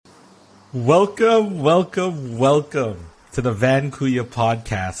Welcome to the Van Kuya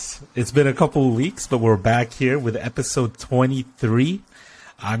podcast. It's been a couple of weeks, but we're back here with episode 23.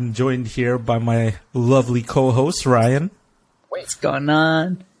 I'm joined here by my lovely co-host, Ryan. What's going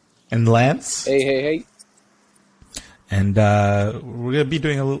on? And Lance. Hey. And we're going to be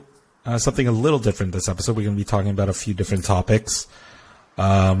doing something a little different this episode. We're going to be talking about a few different topics.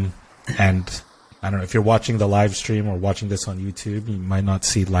 And I don't know, if you're watching the live stream or watching this on YouTube, you might not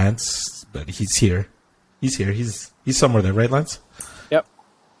see Lance, but he's here. He's here. He's somewhere there, right, Lance? Yep.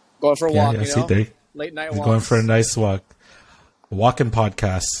 Going for a walk, you know? There. Late night He's walks. going for a nice walk. Walking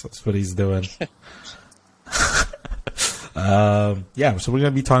podcast. That's what he's doing. So we're going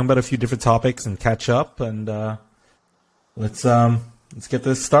to be talking about a few different topics and catch up, and let's get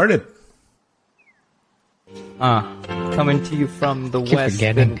this started. Coming to you from the West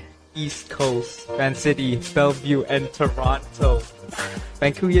and East Coast, Van City, Bellevue, and Toronto.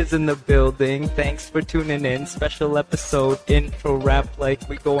 Vankuya's in the building. Thanks for tuning in. Special episode, intro rap like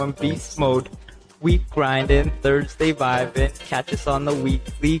we go in beast mode. Week grinding, Thursday vibing. Catch us on the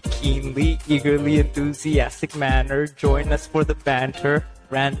weekly, keenly, eagerly enthusiastic manner. Join us for the banter.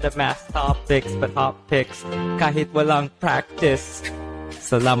 Random ass topics, but hot picks. Kahit walang practice.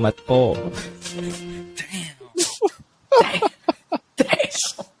 Salamat po. Damn.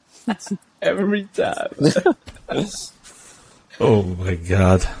 Every time. Oh my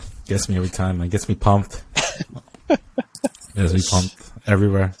god. Gets me every time. It gets me pumped. Gets me pumped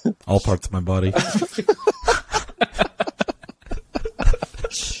everywhere. All parts of my body.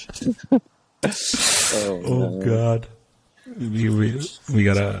 Oh god. We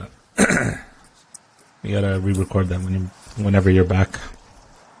gotta re-record that whenever you're back.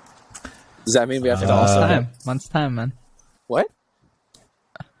 Does that mean we have to Month's time, man. What?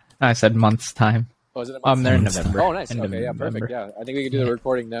 I said month's time. Oh, is it a month? I'm there in Month's November. Oh, nice. Okay, yeah, perfect. Yeah, I think we can do the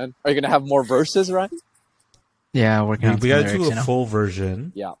recording then. Are you going to have more verses, Ryan? Yeah, we're going to we gotta do a full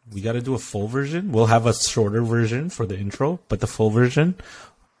version. Yeah. We gotta do a full version. We'll have a shorter version for the intro, but the full version,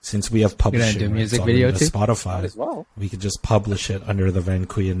 since we have publishing do music rights video on too? Spotify, as well. we could just publish it under the Van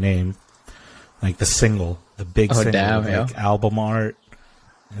Kuya name, like the single, the big single, damn, with, like album art,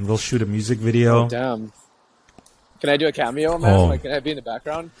 and we'll shoot a music video. Oh, damn. Can I do a cameo, man? Oh. Like, can I be in the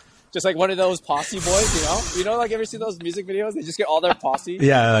background? Just like one of those posse boys, you know? You know, like, ever seen those music videos? They just get all their posse.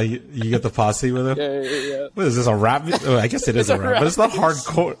 Yeah, you get the posse with it. Yeah. What is this, a rap? Oh, I guess it is a rap, but it's not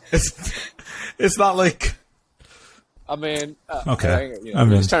hardcore. It's not like. I mean, Okay. I'm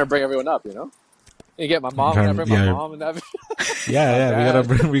just trying to bring everyone up, you know? You get my mom, I bring my mom and that.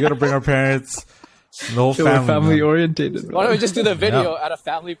 Yeah. We gotta bring our parents, the whole family. Family orientated. Why don't we just do the video at a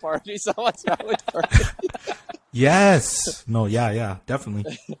family party? Someone's family party. Yes. No. Yeah.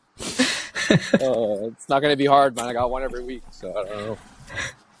 Definitely. It's not going to be hard, man. I got one every week, so I don't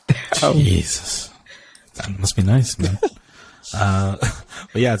know. Jesus, that must be nice, man. But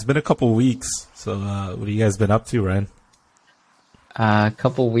yeah, it's been a couple weeks. So, what have you guys been up to, Ryan? A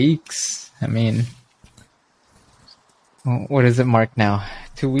couple weeks. I mean, what is it, Mark, now?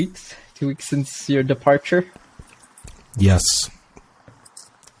 2 weeks? 2 weeks since your departure? Yes.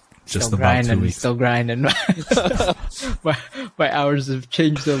 Just about 2 weeks. Still grinding. My hours have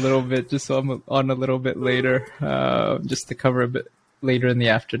changed a little bit, just so I'm on a little bit later, just to cover a bit later in the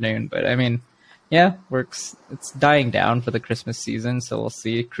afternoon. But I mean, yeah, works. It's dying down for the Christmas season, so we'll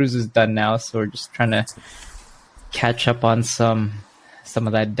see. Cruise is done now, so we're just trying to catch up on some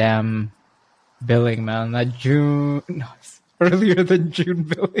of that damn billing, man. That June, no, it's earlier than June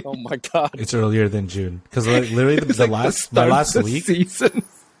billing. Oh my god, it's earlier than June because literally my last week. Season.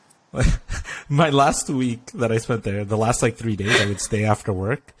 My last week that I spent there, the last 3 days, I would stay after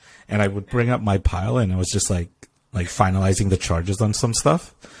work and I would bring up my pile and I was just like finalizing the charges on some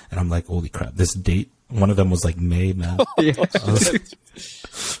stuff. And I'm like, holy crap, this date, one of them was May, man. Yeah.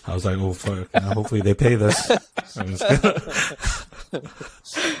 I was like, oh fuck, hopefully they pay this.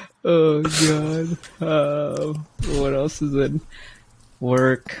 Oh god. What else is in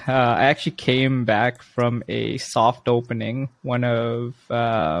work? I actually came back from a soft opening. One of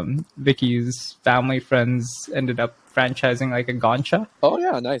Vicky's family friends ended up franchising a Gongcha. Oh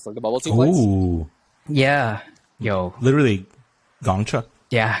yeah, nice, like the bubble tea place. Ooh, Yeah. Yo. literally Gongcha.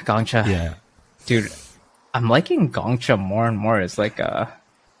 Yeah, Gongcha. Yeah, Dude, I'm liking Gongcha more and more. It's like a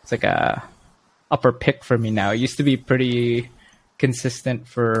upper pick for me now. It used to be pretty consistent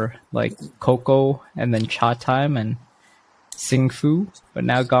for cocoa and then cha time and Singfu, but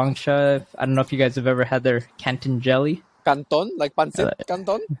now Gongcha. I don't know if you guys have ever had their Canton jelly. Canton, like pancit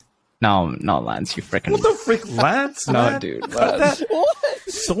canton. No, Lance, you freaking. what the frick, Lance? No, man? dude. What?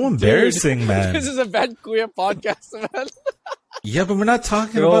 So embarrassing, man. This is a Van Kuya podcast, man. Yeah, but we're not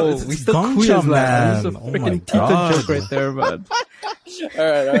talking Yo, about it's we still Gongcha, quiz, man. man. This is a Oh my freaking god. joke right there, man. All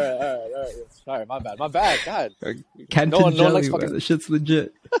right. Sorry, my bad. God. Canton No one jelly, likes man. fucking- The shit's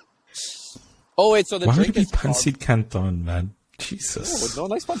legit. Oh wait, so the Why would drink it be is called... Pancit Canton, man? Oh, Jesus. no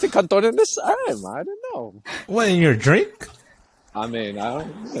one likes pancit canton in this? Alright, man. I don't know. What, in your drink? I mean, I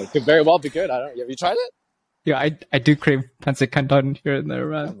don't know. It could very well be good. I don't. Have you tried it? Yeah, I do crave pancit canton here and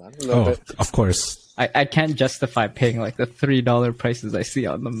there, Yeah, man. man, a little Oh, bit. of course. I can't justify paying like the $3 prices I see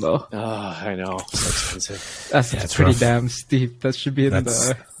on them though. Oh, I know. So expensive. That's Yeah, it's pretty rough. damn steep. That should be in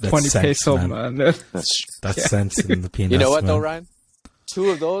That's 20 cents, peso, man. man. That's sense in the peanuts. You know what though, man. Ryan? 2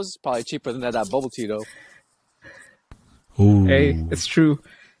 of those probably cheaper than that bubble tea though. Ooh. Hey, it's true.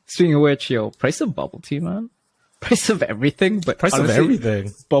 Speaking of which, yo, price of bubble tea, man. Price of everything, but Price honestly, of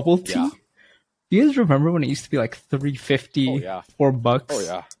everything. bubble tea. Yeah. You guys remember when it used to be like $3.50, Oh, yeah. $4? Oh,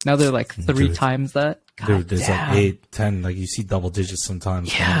 yeah. Now they're like 3 Dude. times that. God Dude, there's damn. like 8, 10, like you see double digits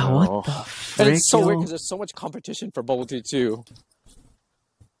sometimes. Yeah, man. what Oh. the And frick, it's so weird yo? because there's so much competition for bubble tea too.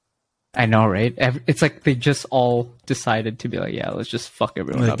 I know, right? It's like they just all decided to be like, yeah, let's just fuck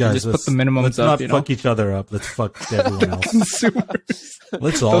everyone Like, up. And guys, just put the minimums let's up, not you know? fuck each other up. Let's fuck everyone else. Consumers.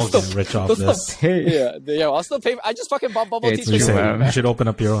 Let's all They'll get rich off They'll this. still pay. Yeah. I'll still pay. I just fucking bought bubble Yeah, tea it's We too. true, say man. you should open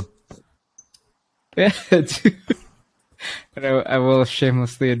up your own. Yeah, dude. But I will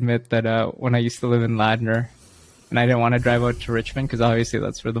shamelessly admit that when I used to live in Ladner, and I didn't want to drive out to Richmond because obviously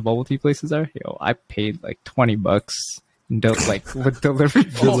that's where the bubble tea places are. Yo, I paid like $20 like with delivery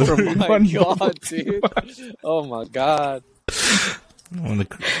fees Oh for my one bubble god, tea. dude! Oh my god, When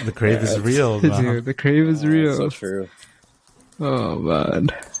the crave is real, man. Dude, the crave is real. so true. Oh man.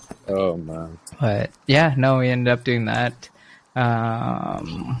 Oh man. But yeah, no, we ended up doing that.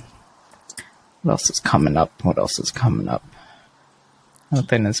 What else is coming up?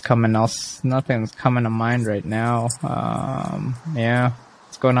 Nothing's coming to mind right now. Yeah.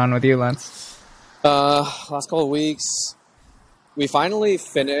 What's going on with you, Lance? Last couple of weeks, we finally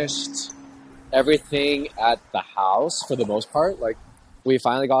finished everything at the house for the most part. Like, we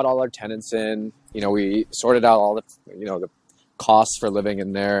finally got all our tenants in. You know, we sorted out all the, the costs for living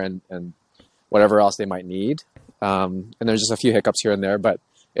in there and whatever else they might need. And there's just a few hiccups here and there, but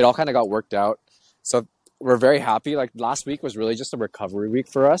it all kind of got worked out. So we're very happy. Like, last week was really just a recovery week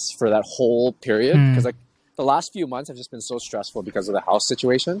for us for that whole period. Because like the last few months have just been so stressful because of the house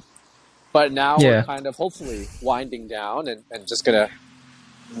situation. But now we're kind of hopefully winding down and just going to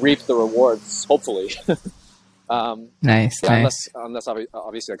reap the rewards, hopefully. Nice. Unless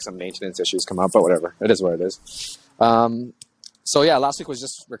obviously like some maintenance issues come up, but whatever. It is what it is. So yeah, last week was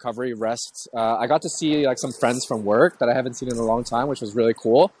just recovery, rest. I got to see like some friends from work that I haven't seen in a long time, which was really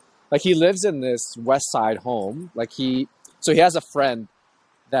cool. Like, he lives in this West Side home. Like, he has a friend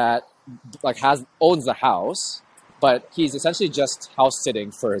that like owns the house, but he's essentially just house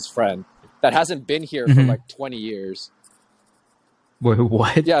sitting for his friend that hasn't been here for like 20 years. Wait,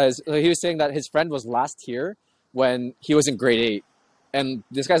 what? Yeah, he was saying that his friend was last here when he was in grade 8, and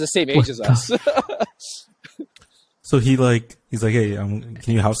this guy's the same age as us. So he's like, hey, can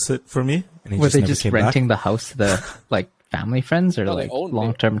you house sit for me? And he Were they never just came renting back? the house to the like family friends or No, like they own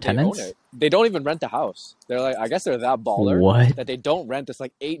long-term they own tenants? it. They don't even rent the house. They're like, I guess they're that baller What? that they don't rent this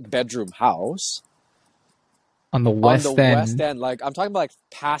like 8-bedroom house On the west on the end. west end. Like, I'm talking about like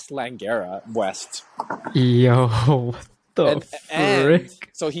past Langara west. Yo, what the And frick?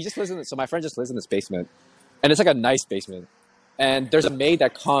 so he just lives so my friend just lives in this basement, and it's like a nice basement, and there's a maid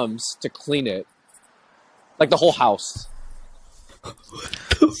that comes to clean it, like the whole house.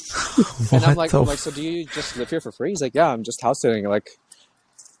 And I'm like, so do you just live here for free? He's like, yeah, I'm just house sitting. Like,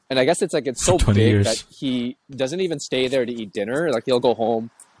 and I guess it's like, it's so 20 big years. that he doesn't even stay there to eat dinner. Like, he'll go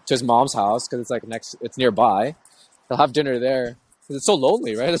home to his mom's house because it's like it's nearby. He'll have dinner there because it's so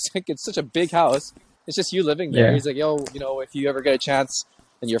lonely, right? It's like, it's such a big house. It's just you living there. Yeah. He's like, yo, if you ever get a chance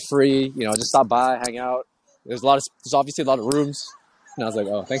and you're free, just stop by, hang out. There's obviously a lot of rooms. And I was like,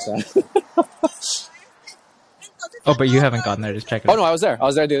 oh, thanks, man. Oh, but you haven't gotten there to check it Oh out. no, I was there. I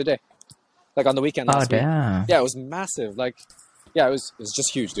was there the other day, like on the weekend Oh, last week. damn. Yeah, it was massive. Like, yeah, it was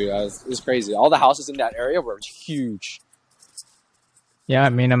just huge, dude. It was crazy. All the houses in that area were huge. Yeah, I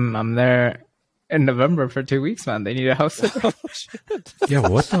mean, I'm there in November for 2 weeks, man. They need a house sitter. Yeah,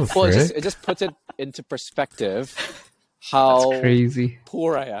 what the Well, frick? it just puts it into perspective how Crazy.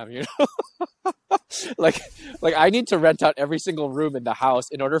 poor I am. like I need to rent out every single room in the house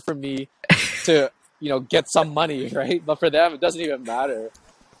in order for me to get some money, right? But for them, it doesn't even matter.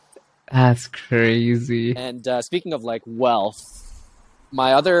 That's crazy. And speaking of like wealth,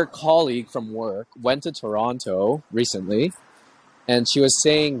 my other colleague from work went to Toronto recently, and she was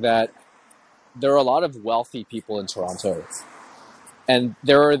saying that there are a lot of wealthy people in Toronto. and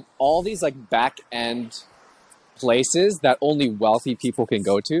there are all these like back end places that only wealthy people can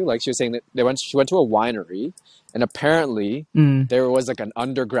go to. Like she was saying that she went to a winery, and apparently there was like an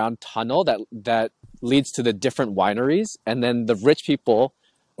underground tunnel that leads to the different wineries, and then the rich people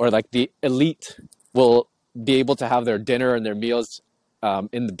or like the elite will be able to have their dinner and their meals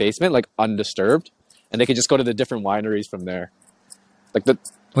in the basement, like undisturbed, and they can just go to the different wineries from there. Like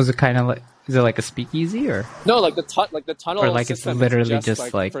was it kind of like, is it like a speakeasy or no, like the tunnel, or like it's literally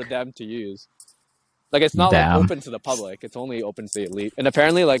just like for them to use. Like it's not like open to the public; it's only open to the elite. And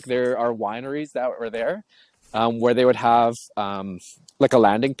apparently, like there are wineries that were there where they would have like a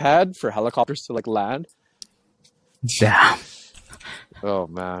landing pad for helicopters to like land. Damn. Oh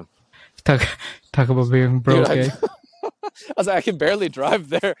man. Talk about being broke. Dude, I was like, I can barely drive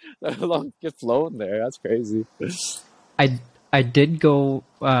there, let alone get flown there. That's crazy. I did go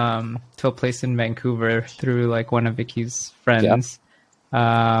to a place in Vancouver through like one of Vicky's friends.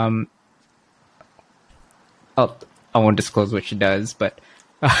 Yeah. I won't disclose what she does, but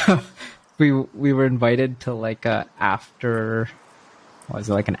we were invited to like an after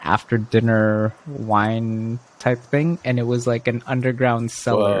dinner wine type thing, and it was like an underground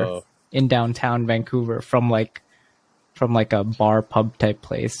cellar in downtown Vancouver from like a bar pub type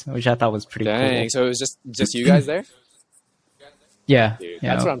place, which I thought was pretty cool. So it was just you guys there? Yeah. Dude,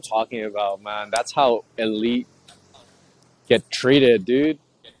 that's what I'm talking about, man. That's how elite get treated, dude.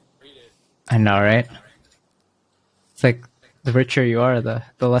 I know, right? It's like the richer you are, the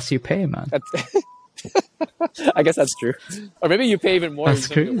less you pay, man. I guess that's true. Or maybe you pay even more. That's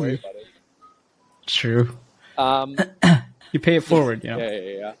crazy. Don't worry about it. True. You pay it forward, you know.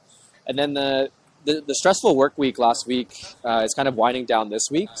 Yeah. And then the stressful work week last week is kind of winding down this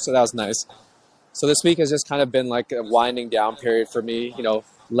week, so that was nice. So this week has just kind of been like a winding down period for me. You know,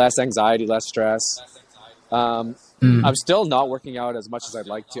 less anxiety, less stress. I'm still not working out as much as I'd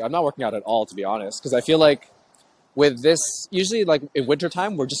like to. I'm not working out at all, to be honest, because I feel like with this, usually like in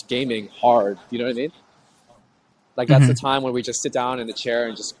wintertime, we're just gaming hard. You know what I mean? Like that's the time when we just sit down in the chair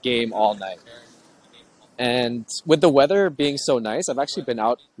and just game all night. And with the weather being so nice, I've actually been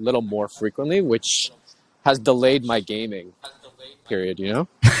out a little more frequently, which has delayed my gaming period, you know?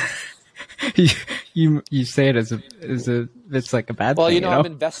 you say it as it's like a bad thing. Well, you know, I'm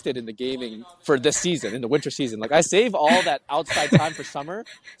invested in the gaming for this season, in the winter season. Like I save all that outside time for summer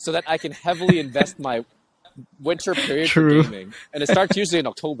so that I can heavily invest my winter period for gaming. And it starts usually in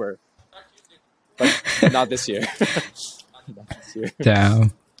October. But not this year.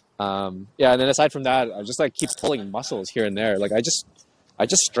 Damn. Yeah, and then aside from that, I just like keep pulling muscles here and there. Like I just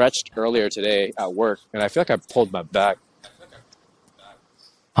stretched earlier today at work, and I feel like I pulled my back.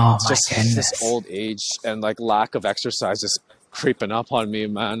 Oh it's my goodness! This old age and like lack of exercise just creeping up on me,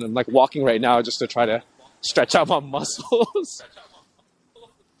 man. I'm like walking right now just to try to stretch out my muscles.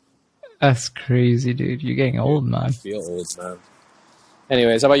 That's crazy, dude. You're getting old, man. I feel old, man.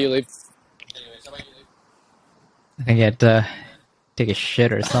 Anyways, how about you, Lee? I think he had to take a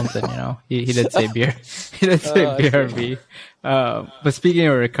shit or something, you know. He did say beer. He did say BRB. But speaking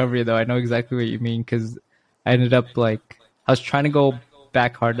of recovery, though, I know exactly what you mean, because I ended up like, I was trying to go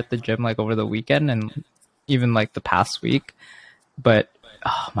back hard at the gym like over the weekend and even like the past week. But,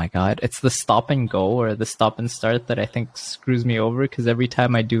 oh my God, it's the stop and go or the stop and start that I think screws me over, because every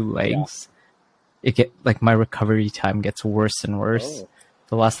time I do legs, it get like my recovery time gets worse and worse.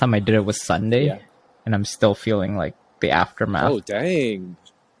 The last time I did it was Sunday, and I'm still feeling like the aftermath. Oh, dang.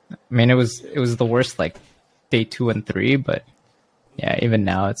 I mean, it was the worst like day 2 and 3, but yeah, even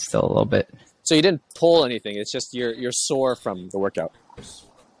now it's still a little bit. So you didn't pull anything. It's just you're sore from the workout.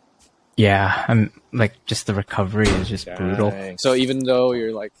 Yeah, I'm like, just the recovery is just brutal. So even though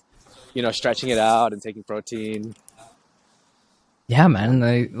you're like, you know, stretching it out and taking protein. Yeah, man.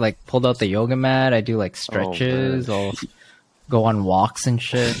 I like pulled out the yoga mat. I do like stretches. I'll go on walks and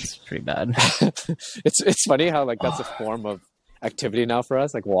shit. It's pretty bad. It's funny how like that's a form of activity now for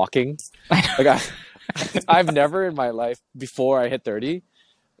us, like walking. Like I've never in my life before I hit 30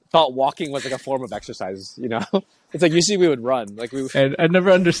 thought walking was like a form of exercise, you know? It's like usually we would run. Like and I never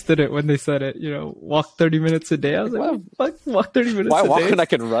understood it when they said it, you know, walk 30 minutes a day. I was like, what? Walk 30 minutes Why a day? walk when I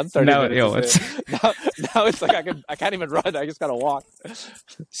can run 30 minutes a day? Now it's like I can't even run. I just gotta walk.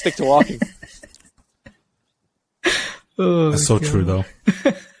 Stick to walking. That's so true, though.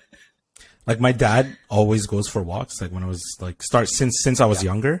 Like my dad always goes for walks. Like when I was like since I was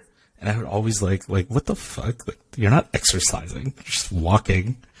younger, and I would always like what the fuck? Like, you're not exercising, you're just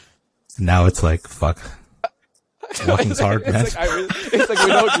walking. Now it's like fuck. Walking's hard, man. It's like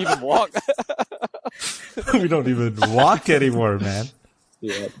we don't even walk. We don't even walk anymore, man.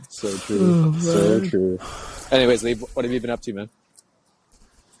 Yeah, so true. So true. Anyways, Lee, what have you been up to, man?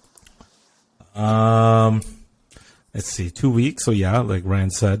 Let's see, 2 weeks. So yeah, like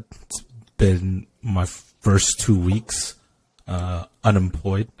Ryan said, it's been my first 2 weeks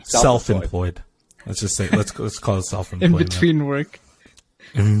unemployed, self-employed. Let's just say let's call it self-employed. In between work.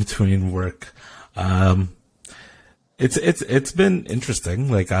 In between work. It's been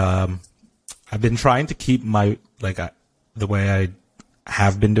interesting. Like I've been trying to keep my the way I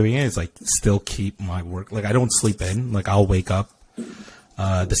have been doing it is like still keep my work. Like I don't sleep in. Like I'll wake up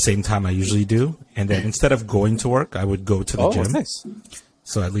the same time I usually do, and then instead of going to work, I would go to the gym. Nice.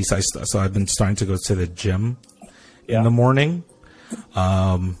 So at least I've been starting to go to the gym in the morning.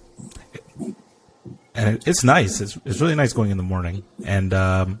 And it's nice. It's really nice going in the morning. And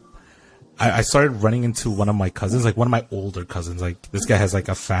I started running into one of my cousins, like one of my older cousins. Like this guy has like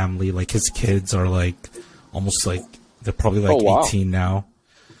a family. Like his kids are like almost like they're probably like 18 now.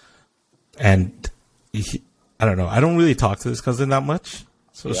 And I don't know. I don't really talk to this cousin that much,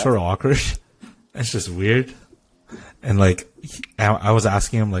 so it's sort of awkward. It's just weird. And like I was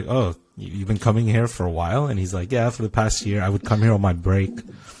asking him like, "Oh, you've been coming here for a while?" And he's like, "Yeah, for the past year. I would come here on my break."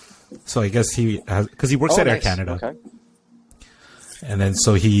 So I guess because he works at Air Canada. Okay. And then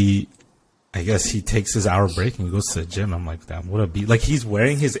so I guess he takes his hour break and he goes to the gym. I'm like, damn, what a beat. Like he's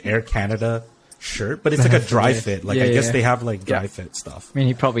wearing his Air Canada shirt, but it's like a dry fit. Like I guess they have like dry fit stuff. I mean,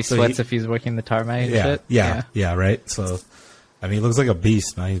 he probably sweats if he's working the tarmac and shit. Yeah, right. So, I mean, he looks like a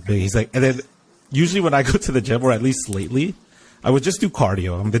beast, man. He's big. He's like, and then usually when I go to the gym, or at least lately, I would just do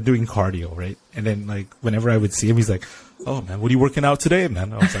cardio. I've been doing cardio, right? And then like whenever I would see him, he's like, "Oh man, what are you working out today,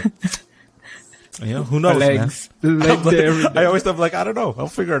 man?" I was like, who knows, legs, man? I always am like, I don't know. I'll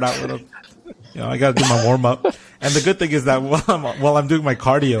figure it out with him. I got to do my warm up. And the good thing is that while I'm doing my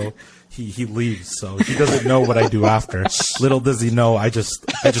cardio, he leaves, so he doesn't know what I do after. Little does he know, I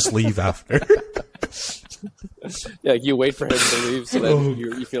just leave after. Yeah, you wait for him to leave, so then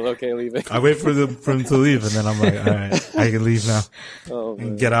you feel okay leaving. I wait for him to leave, and then I'm like, all right, I can leave now.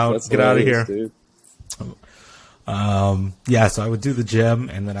 And get out of here. Dude. So I would do the gym,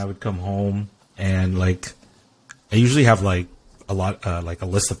 and then I would come home, and like I usually have like a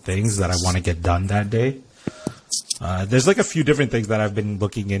list of things that I want to get done that day. There's like a few different things that I've been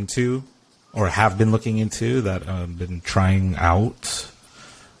looking into or have been looking into that I've been trying out.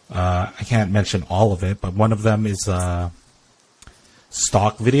 I can't mention all of it, but one of them is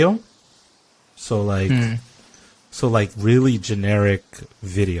stock video. So like really generic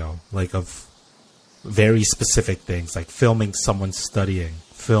video, like of very specific things, like filming someone studying,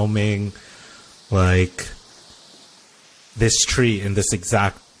 filming like this tree in this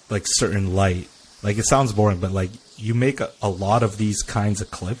exact like certain light. Like it sounds boring, but like you make a lot of these kinds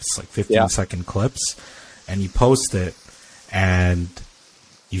of clips, like 15-second clips, and you post it and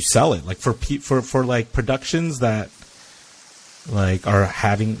you sell it like for like productions that like are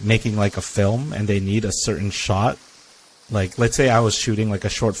making like a film and they need a certain shot. Like let's say I was shooting like a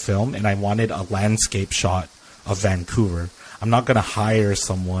short film and I wanted a landscape shot of Vancouver. I'm not going to hire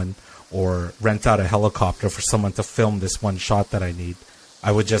someone or rent out a helicopter for someone to film this one shot that I need.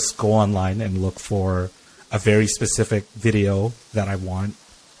 I would just go online and look for a very specific video that I want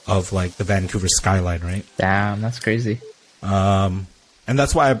of like the Vancouver skyline, right? Damn, that's crazy. And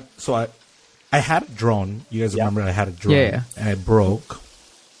that's why I had a drone. You guys remember I had a drone and it broke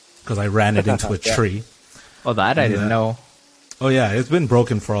because I ran it into a tree. Oh, that I didn't know. Oh yeah, it's been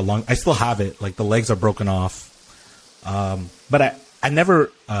broken for a long. I still have it. Like the legs are broken off. But I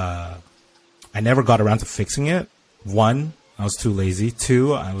never got around to fixing it. One, I was too lazy.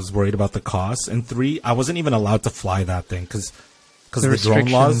 Two, I was worried about the cost. And three, I wasn't even allowed to fly that thing because of the drone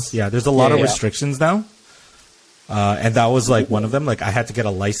laws. Yeah, there's a lot of restrictions now. And that was like one of them. Like I had to get a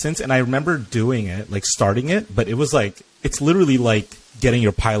license, and I remember doing it, like starting it, but it was like it's literally like getting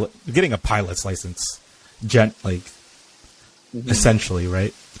a pilot's license, essentially,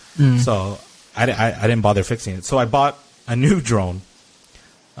 right? So I didn't bother fixing it. So I bought a new drone.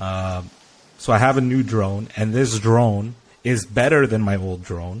 So I have a new drone, and this drone is better than my old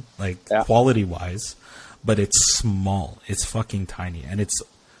drone, like quality wise, but it's small. It's fucking tiny, and it's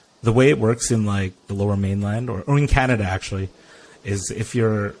the way it works in like the Lower Mainland or in Canada actually is if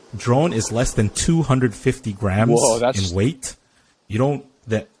your drone is less than 250 grams in weight,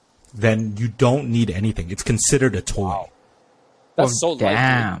 then you don't need anything. It's considered a toy. Wow. That's so light.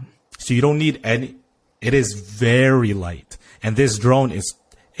 Damn. So you don't need any. It is very light, and this drone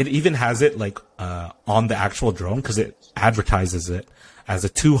it even has it like on the actual drone because it advertises it as a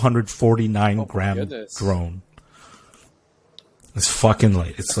 249 gram drone. It's fucking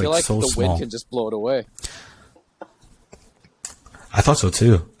light. It's I feel like so the small. wind can just blow it away. I thought so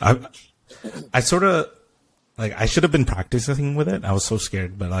too. I sort of like I should have been practicing with it. I was so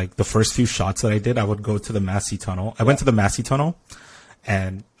scared, but like the first few shots that I did, I would go to the Massey Tunnel. I went to the Massey Tunnel,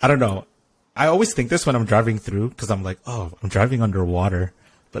 and I don't know. I always think this when I'm driving through because I'm like, oh, I'm driving underwater,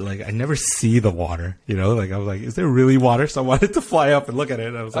 but like I never see the water. You know, like I was like, is there really water? So I wanted to fly up and look at it.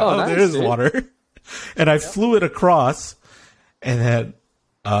 And I was like, nice, there is dude. water, and I flew it across, and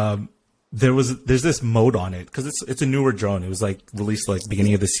then there's this mode on it because it's a newer drone. It was like released like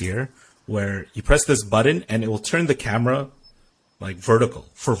beginning of this year, where you press this button and it will turn the camera like vertical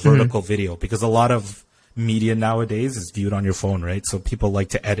for vertical video, because a lot of media nowadays is viewed on your phone, right? So people like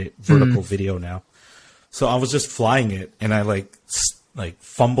to edit vertical video now. So I was just flying it and I like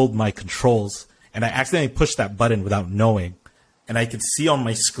fumbled my controls and I accidentally pushed that button without knowing, and I could see on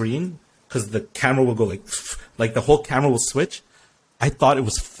my screen because the camera will go like the whole camera will switch. I thought it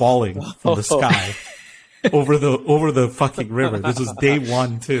was falling from the sky over the fucking river. This was day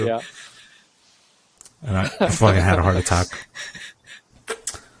 1 too. Yeah. And I fucking had a heart attack.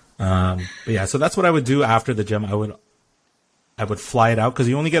 But yeah, so that's what I would do after the gym. I would fly it out because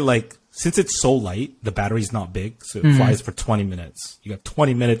you only get like, since it's so light, the battery's not big, so it flies for 20 minutes. You got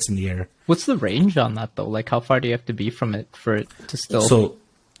 20 minutes in the air. What's the range on that though? Like, how far do you have to be from it for it to still? So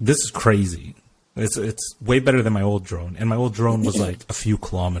this is crazy. It's way better than my old drone, and my old drone was like a few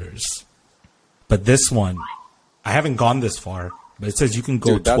kilometers. But this one, I haven't gone this far, but it says you can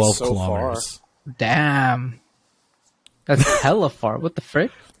go Dude, that's 12 so kilometers. far. Damn, that's hella far. What the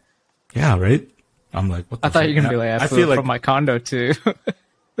frick? Yeah, right? I'm like, what the I thought you were gonna frick? be like, I I flew feel like from my condo to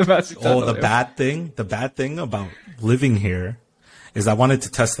the Massey Oh, Tunnel. the bad thing about living here is I wanted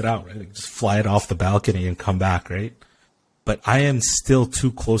to test it out, right? Like just fly it off the balcony and come back, right? But I am still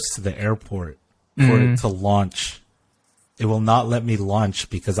too close to the airport for it to launch. It will not let me launch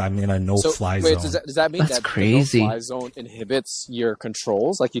because I'm in a no-fly zone. Does that mean That's that crazy. the no-fly zone inhibits your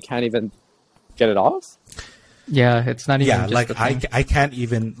controls? Like you can't even get it off? Yeah, it's not even. Yeah, just like the thing. I can't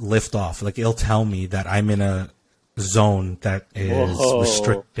even lift off. Like it'll tell me that I'm in a zone that is Whoa.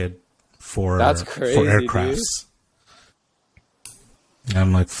 restricted for That's crazy, for aircrafts. And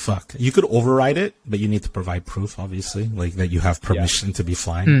I'm like, fuck. You could override it, but you need to provide proof, obviously, like that you have permission to be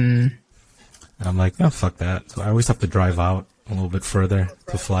flying. And I'm like, no, fuck that. So I always have to drive out a little bit further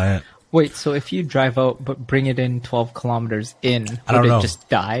to fly it. Wait, so if you drive out but bring it in 12 kilometers in, I don't would know. it just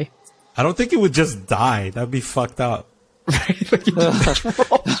die? I don't think it would just die. That'd be fucked up. Right? Like it just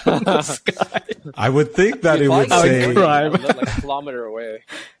drops from the sky. I would think that it would Flying say, would cry. like a kilometer away.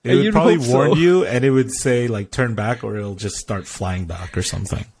 it would You'd probably hope so. warn you, and it would say like turn back, or it'll just start flying back or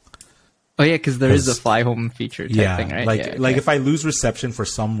something. Oh yeah, because there is a 'Cause- fly home feature type Yeah, thing, right? like Yeah, like okay. if I lose reception for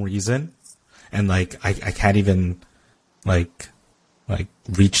some reason, and like I can't even like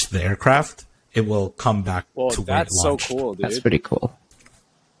reach the aircraft, it will come back Well, to where it that's so launched. cool, dude. That's pretty cool.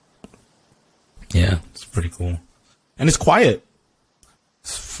 Yeah, it's pretty cool, and it's quiet.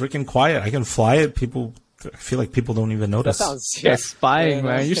 It's freaking quiet. I can fly it. I feel like people don't even That notice. sounds Yeah, spying,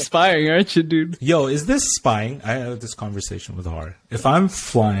 man. You're spying, aren't you, dude? Yo, is this spying? I had this conversation with Har. If I'm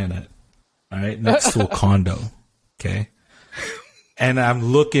flying it, all right, next to a condo, okay, and I'm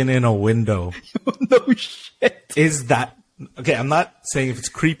looking in a window, No shit. is that okay? I'm not saying if it's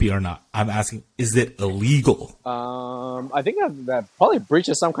creepy or not. I'm asking, is it illegal? I think that probably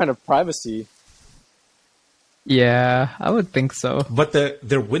breaches some kind of privacy. Yeah, I would think so. But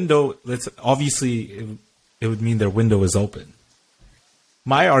their window, obviously it would mean their window is open.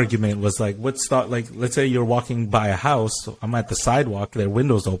 My argument was like, let's say you're walking by a house, I'm at the sidewalk, their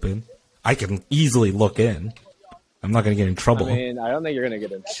window's open, I can easily look in. I'm not going to get in trouble. I mean, I don't think you're going to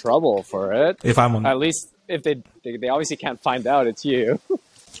get in trouble for it. If I'm on, At least if they obviously can't find out it's you.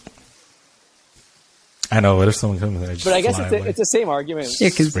 I know, what if someone comes and I just But I guess fly it's away? the same argument. Yeah,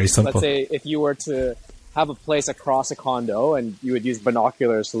 It's because very simple. Let's say if you were to have a place across a condo and you would use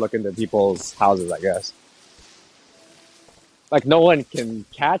binoculars to look into people's houses, I guess. Like, no one can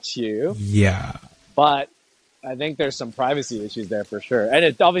catch you, Yeah. but I think there's some privacy issues there for sure.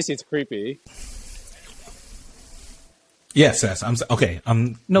 And obviously it's creepy. Yes. Okay.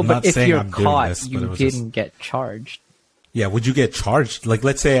 I'm no, not but if saying you're I'm doing caught, this, but you it was didn't just, get charged. yeah. Would you get charged? Like,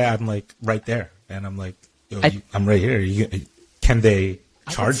 let's say I'm like right there, and I'm like, yo, I'm right here. Can they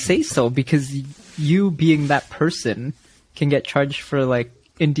I charge would say me? so because you being that person can get charged for like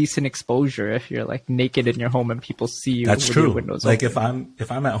indecent exposure if you're like naked in your home and people see you. That's with your true. windows Like open.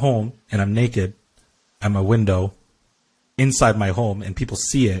 if I'm at home and I'm naked at my window inside my home and people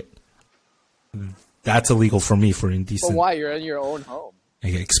see it, that's illegal for me for But indecent why? You're in your own home.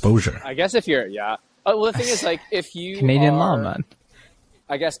 exposure. I guess if you're, yeah. Well, the thing is, like, if you Canadian are, law, man.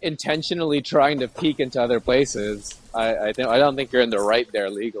 I guess, intentionally trying to peek into other places, I don't think you're in the right there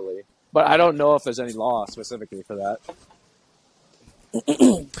legally. But I don't know if there's any law specifically for that.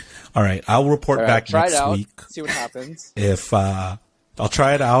 All right, I'll report back try next it out, week. see what happens. If I'll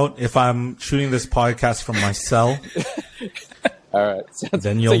try it out. If I'm shooting this podcast from my cell, all right.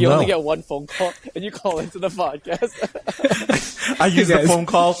 Then you'll so you know. only get one phone call, and you call into the podcast. I use the phone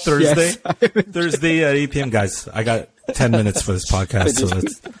call Thursday. Yes. Thursday at 8 p.m. Guys, I got 10 minutes for this podcast, so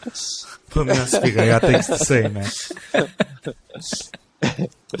let's put me on speaker. I got things to say, man.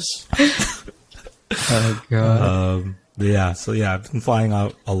 Oh god. Yeah, so yeah, I've been flying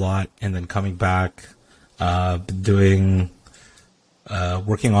out a lot and then coming back. Been doing,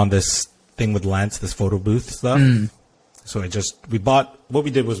 working on this thing with Lance, this photo booth stuff. So we bought an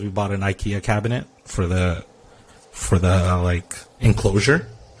IKEA cabinet for the like enclosure,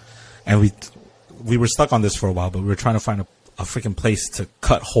 and we were stuck on this for a while, but we were trying to find a freaking place to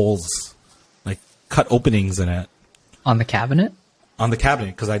cut holes, like cut openings in it. On the cabinet? On the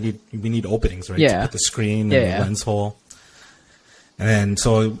cabinet, because we need openings, right? Yeah. To put the screen and the lens hole. And then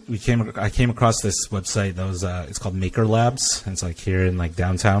so I came across this website that was it's called Maker Labs, and it's like here in like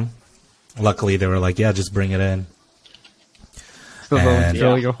downtown. Luckily, they were like, yeah, just bring it in. So they'll And-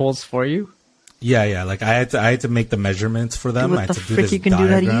 drill your holes for you? Yeah. Like I had to make the measurements for them. I What had the to do frick? this You can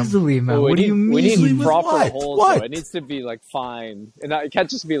diagram. do that easily, man. Well, What do you mean? We need With proper what? holes. What? Though. It needs to be like fine, and it can't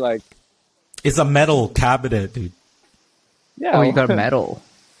just be like. It's a metal cabinet, dude. Yeah. Oh, you got metal.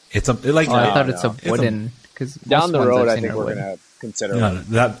 It's a like Oh, I No, thought it's no. a wooden. Because down the road, I think we're gonna consider.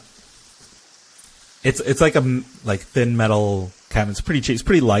 that. It's like a thin metal cabinet. It's pretty cheap. It's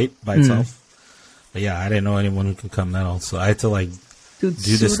pretty light by itself. But yeah, I didn't know anyone who could cut metal, so I had to like Dude,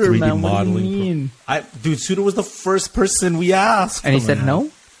 do this Suter, 3D man, modeling. What do you mean? Dude, Suda was the first person we asked. And he said no?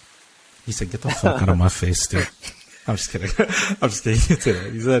 He said, "Get the fuck out of my face, dude." I'm just kidding. I'm just kidding. He did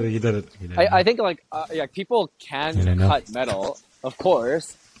it. He said he did it. He did it. I think people You can don't know. cut metal, of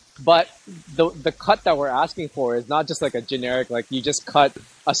course, but the cut that we're asking for is not just like a generic you just cut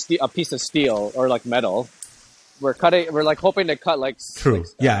a piece of steel or like metal. We're like hoping to cut True.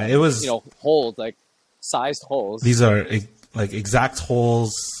 Yeah, it was. holes, like sized holes. These are like exact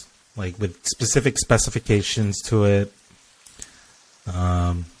holes, like with specific specifications to it.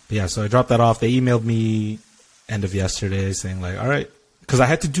 Yeah, so I dropped that off. They emailed me end of yesterday saying like, all right, because I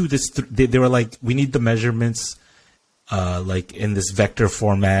had to do this. They were like, we need the measurements, like in this vector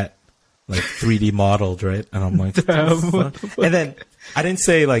format, like 3D modeled, right? And I'm like, what the fuck? And then I didn't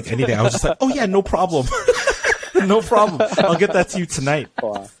say like anything. I was just like, oh yeah, no problem. No problem. I'll get that to you tonight.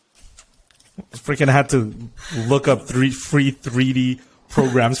 Wow. Freaking had to look up free 3D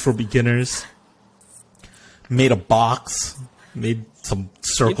programs for beginners. Made a box. Made some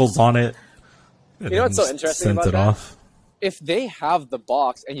circles on it. You know what's so interesting sent about it that? off. If they have the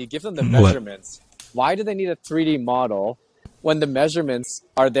box and you give them the What? measurements, why do they need a 3D model when the measurements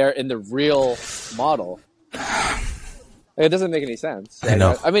are there in the real model? It doesn't make any sense. I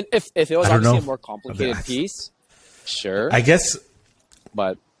know. I mean, if it was I don't obviously know. a more complicated piece, sure. I guess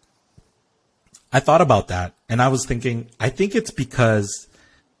But I thought about that, and I was thinking, I think it's because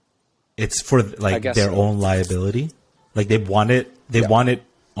it's for like guess their so. own liability. Like they want it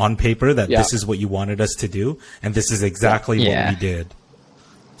on paper that Yeah. this is what you wanted us to do, and this is exactly Yeah. what we did.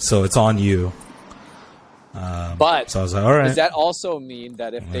 So it's on you. but So I was like, all right. does that also mean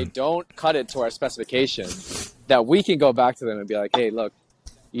that if they don't cut it to our specification, that we can go back to them and be like, hey, look,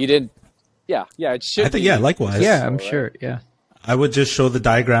 you didn't. Yeah, it should. I think be likewise. Yeah, I'm right? sure. Yeah. I would just show the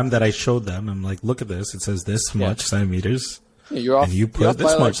diagram that I showed them. I'm like, look at this. It says this much centimeters. You're off. And you put you're off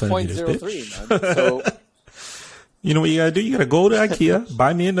this by much like centimeters, 0.03, man. So You know what you gotta do? You gotta go to IKEA,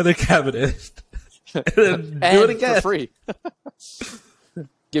 buy me another cabinet, and then do it and again for free.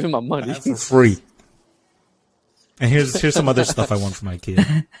 Give him my money. for free. And here's some other stuff I want from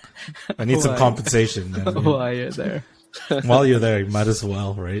IKEA. I need some Why? compensation. Man. While you're there. While you're there, you might as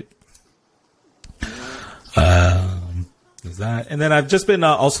well, right? Is that? And then I've just been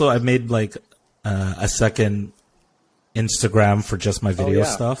also I've made like a second Instagram for just my video yeah.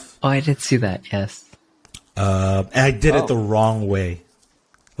 stuff. Oh, I did see that. Yes. And I did it the wrong way.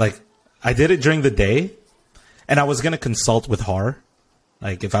 Like, I did it during the day, and I was going to consult with Har,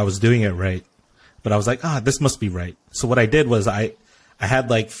 like, if I was doing it right. But I was like, this must be right. So what I did was I had,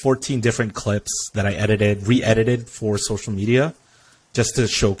 like, 14 different clips that I re-edited for social media just to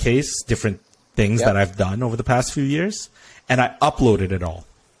showcase different things that I've done over the past few years. And I uploaded it all,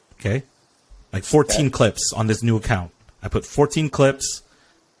 okay? Like, 14 clips on this new account. I put 14 clips,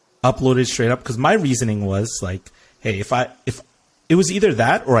 uploaded straight up, because my reasoning was like, hey, if it was either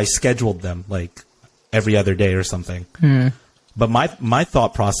that or I scheduled them like every other day or something. But my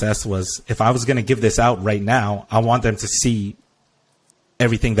thought process was, if I was going to give this out right now, I want them to see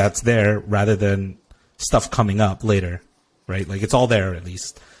everything that's there rather than stuff coming up later, right? Like it's all there at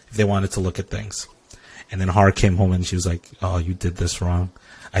least if they wanted to look at things. And then Har came home and she was like, "Oh, you did this wrong."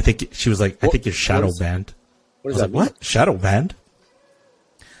 I think she was like, "I think you're shadow banned." What does that mean? What? Shadow banned?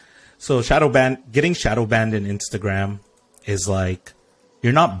 So getting shadow banned in Instagram is like,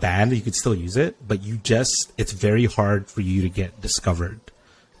 you're not banned, you could still use it, but it's very hard for you to get discovered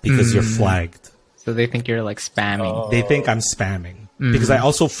because you're flagged. So they think you're like spamming. They think I'm spamming because I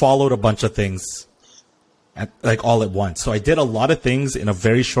also followed a bunch of things like all at once. So I did a lot of things in a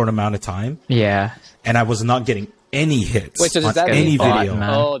very short amount of time. Yeah. And I was not getting any hits Wait, so does on that any mean video. man.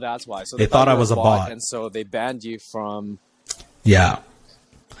 Oh, that's why. So They thought I you were was a bot. and so they banned you from. Yeah.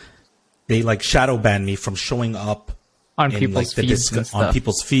 They like shadow banned me from showing up On in, people's like, feeds and stuff. on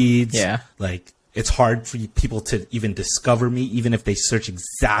people's feeds. Yeah. Like it's hard for people to even discover me, even if they search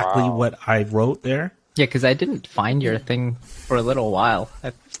exactly what I wrote there. Yeah, because I didn't find your thing for a little while.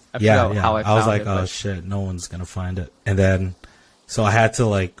 I Yeah, forgot yeah. how I found was like, it. oh but- shit, no one's gonna find it. And then, so I had to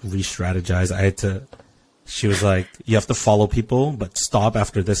like re-strategize. She was like, you have to follow people, but stop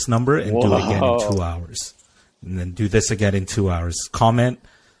after this number and do it again in 2 hours. And then do this again in 2 hours. Comment,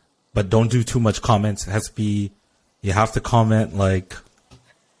 but don't do too much comments. It has to be, you have to comment like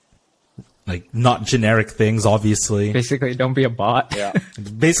not generic things, obviously. Basically, don't be a bot. Yeah.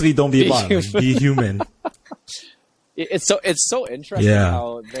 Basically, don't be a bot. Like, be human. It's so interesting Yeah.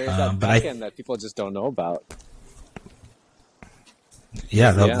 how there's that but backend that people just don't know about.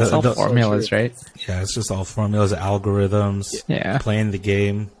 Yeah, It's all So formulas, true. right? yeah, it's just all formulas, algorithms. Yeah. Playing the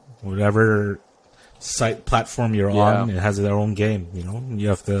game, whatever site platform you're on, it has their own game. You know, you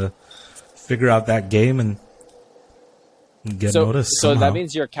have to figure out that game and get noticed. So somehow. that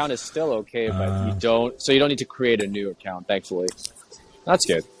means your account is still okay, but you don't. So you don't need to create a new account. Thankfully, that's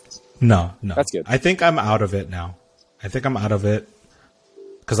good. no, That's good. I think I'm out of it now. I think I'm out of it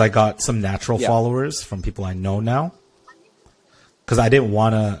because I got some natural followers from people I know now. Because I didn't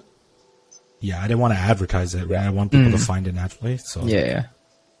want to. Yeah, I didn't want to advertise it. Right? I want people to find it naturally. So Yeah.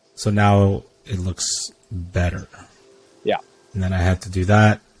 So now it looks better. Yeah. And then I had to do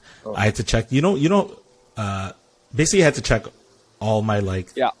that. I had to check, basically I had to check all my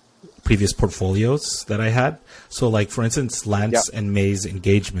previous portfolios that I had. So like, for instance, Lance and May's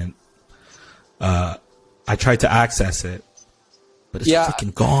engagement, I tried to access it, but it's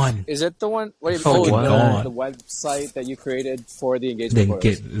freaking gone. Is it the one? Wait, Fucking gone. the website that you created for the engagement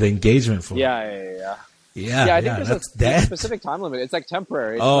photos? The engagement for Yeah. Yeah, I think there's that's a dead. specific time limit. It's like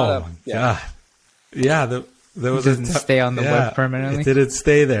temporary. It's Oh not my god. Yeah, there was Doesn't stay on the web permanently? It didn't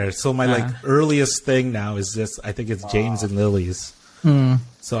stay there. So my earliest thing now is just, I think it's James and Lily's.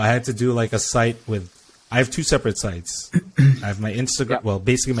 So I had to do like a site with, I have two separate sites. I have my Instagram, well,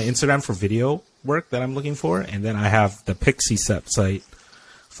 basically my Instagram for video work that I'm looking for, and then I have the Pixie Sep site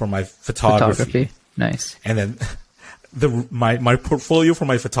for my photography. Nice. And then my portfolio for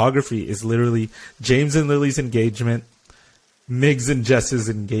my photography is literally James and Lily's engagement, Migs and Jess's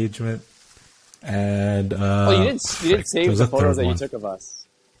engagement, and you didn't save the photos that you took of us.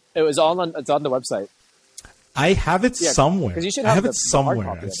 It's on the website. I have it somewhere. Because you should I have it somewhere. the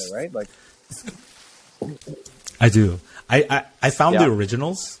hard copy of it, right? Like, I do. I found the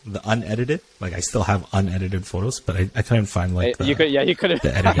originals, the unedited. Like I still have unedited photos, but I couldn't find like you could have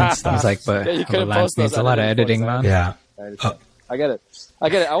the editing I stuff. was like, but you could've Lance posted needs those a lot of edited editing, photos, man. Yeah. I get it.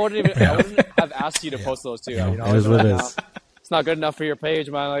 I wouldn't have asked you to post those too. Yeah, You know, it is what it is. It's not good enough for your page,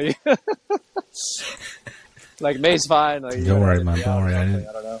 man. Like, like May's fine. Like, Don't worry, man. Don't worry. I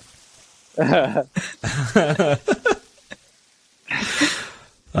don't know.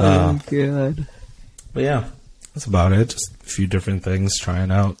 Oh, good. But yeah, that's about it. Just a few different things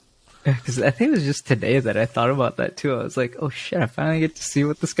trying out. Because I think it was just today that I thought about that too. I was like, oh shit, I finally get to see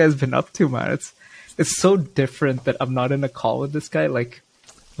what this guy's been up to, man. It's so different that I'm not in a call with this guy like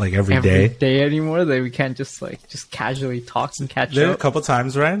every every day. day anymore, that we can't just casually talk and catch There are a up. couple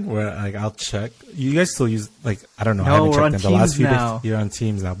times, Ryan, where like I'll check. You guys still use I don't know. I No, haven't we're checked on in the last Teams few now. days. You're on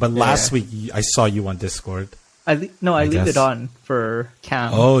Teams now, but last week I saw you on Discord. I leave guess. it on for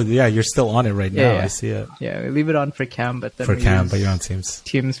Cam. Oh yeah, you're still on it right now. Yeah. I see it Yeah, we leave it on for Cam, but then for we Cam, use but you're on Teams.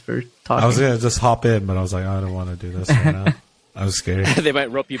 Teams for talking. I was gonna just hop in, but I was like, I don't want to do this right now. I was scared. They might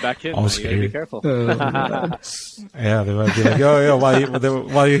rope you back in. I'm You gotta be scared. careful. Yeah, they might be like, oh yeah,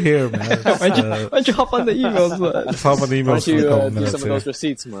 while you're here, man. Why don't you hop on the emails, man? Just hop on the Why emails don't for a couple you do minutes some of here. those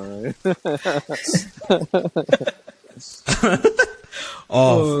receipts, man?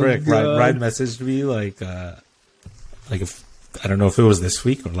 Oh, frick! God. Ryan messaged me like if I don't know if it was this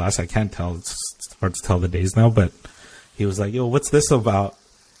week or last. I can't tell. It's hard to tell the days now. But he was like, "Yo, what's this about?"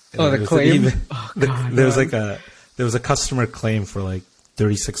 Oh, the There was claim? there was a customer claim for like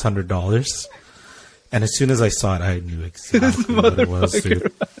 $3,600. And as soon as I saw it, I knew exactly what it was,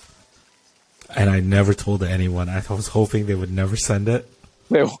 dude. And I never told anyone. I was hoping they would never send it.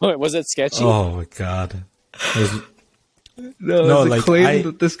 Wait, what, was it sketchy? Oh my god! No, like claim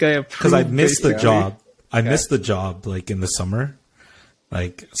that this guy approved because I missed the job. I missed the job like in the summer.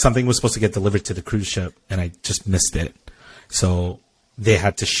 Like something was supposed to get delivered to the cruise ship, and I just missed it. So they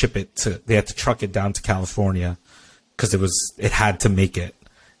had to ship it to. They had to truck it down to California because it had to make it.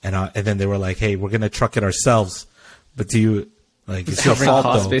 And then they were like, "Hey, we're gonna truck it ourselves, but do you like it's your fault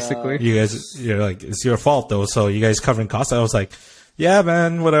costs, though? Basically, you're like it's your fault though. So you guys covering costs?" I was like, "Yeah,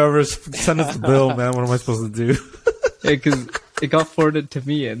 man, whatever. Send us the bill, man. What am I supposed to do?" Yeah, because it got forwarded to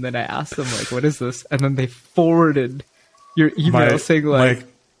me, and then I asked them like, "What is this?" And then they forwarded your email saying like,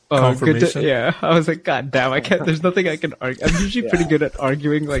 "Oh, good." Yeah, I was like, "God damn, I can't." There's nothing I can argue. I'm usually pretty good at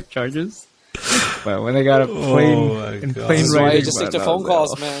arguing like charges. But when they got a plain writing, just stick to phone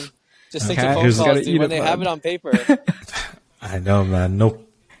calls, man. Just stick to phone calls, dude. When they have it on paper. I know, man. No,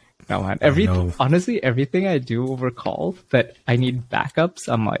 man. Honestly, everything I do over call that I need backups,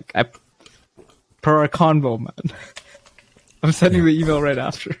 I'm like, per our convo, man. I'm sending the email right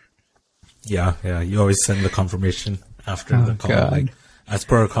after. Yeah. You always send the confirmation after the call. Like, as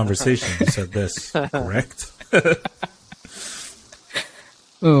per our conversation, you said this, correct?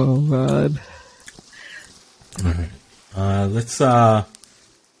 Oh god. All right. Let's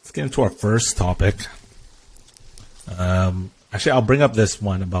get into our first topic. Actually, I'll bring up this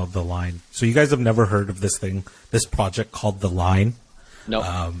one about the line. So you guys have never heard of this project called the Line?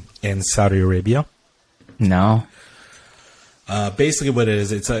 No. In Saudi Arabia? No. Basically, what it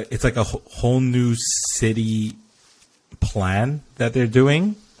is, it's like a whole new city plan that they're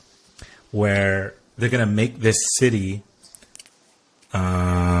doing, where they're gonna make this city.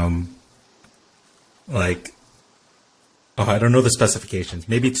 I don't know the specifications.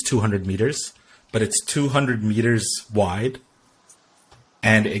 Maybe it's 200 meters, but it's 200 meters wide,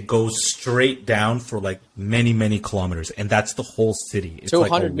 and it goes straight down for like many, many kilometers, and that's the whole city. It's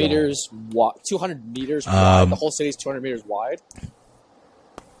 200 meters wide. 200 meters wide. The whole city is 200 meters wide.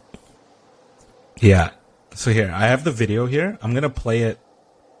 Yeah. So here, I have the video here. I'm gonna play it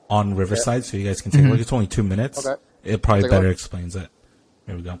on Riverside, so you guys can take a look. It's only 2 minutes. Okay. It probably better explains it.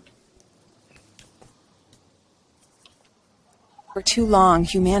 Here we go. For too long,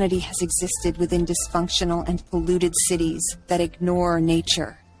 humanity has existed within dysfunctional and polluted cities that ignore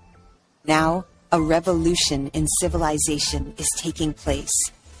nature. Now, a revolution in civilization is taking place.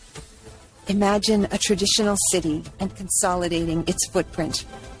 Imagine a traditional city and consolidating its footprint,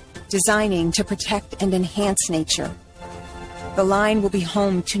 designing to protect and enhance nature. The Line will be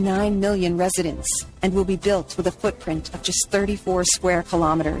home to 9 million residents and will be built with a footprint of just 34 square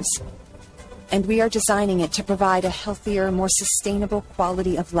kilometers. And we are designing it to provide a healthier, more sustainable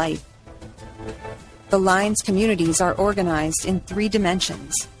quality of life. The Line's communities are organized in 3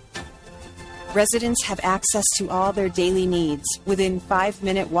 dimensions. Residents have access to all their daily needs within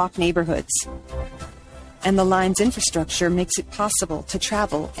 5-minute walk neighborhoods. And the Line's infrastructure makes it possible to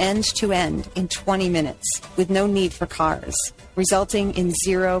travel end to end in 20 minutes with no need for cars, resulting in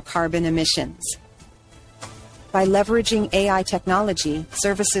 0 carbon emissions. By leveraging AI technology,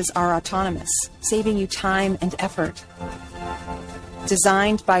 services are autonomous, saving you time and effort.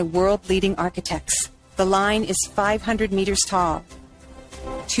 Designed by world-leading architects, the Line is 500 meters tall,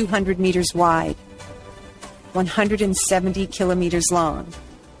 200 meters wide, 170 kilometers long,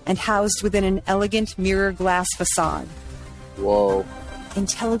 and housed within an elegant mirror glass facade. Whoa.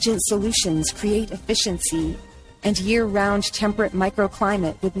 Intelligent solutions create efficiency and year-round temperate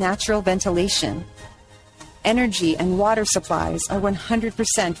microclimate with natural ventilation. Energy and water supplies are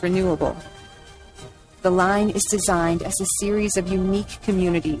 100% renewable. The Line is designed as a series of unique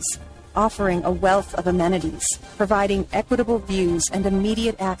communities, offering a wealth of amenities, providing equitable views and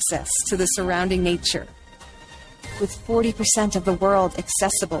immediate access to the surrounding nature. With 40% of the world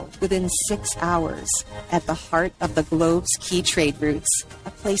accessible within 6 hours, at the heart of the globe's key trade routes, a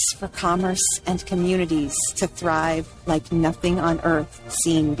place for commerce and communities to thrive like nothing on Earth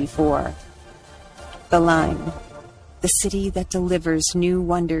seen before. The Line, the city that delivers new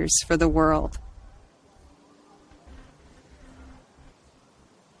wonders for the world.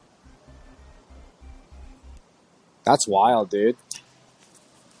 That's wild, dude.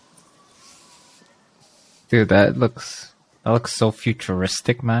 Dude, that looks so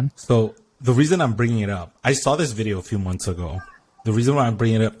futuristic, man. So the reason I'm bringing it up, I saw this video a few months ago. The reason why I'm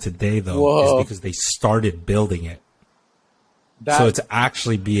bringing it up today, though, is because they started building it. So it's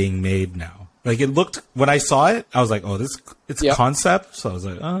actually being made now. Like it looked, when I saw it, I was like, oh, it's a concept. So I was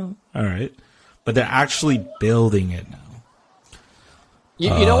like, oh, all right. But they're actually building it now.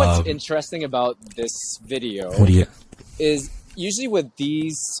 You know what's interesting about this video is usually with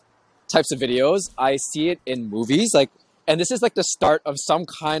these types of videos, I see it in movies, like, and this is like the start of some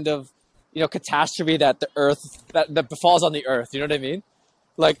kind of, catastrophe that the Earth that befalls on the Earth. You know what I mean?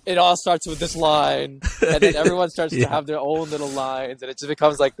 Like, it all starts with this line, and then everyone starts to have their own little lines, and it just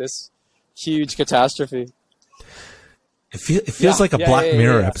becomes like this huge catastrophe. It feels like a Black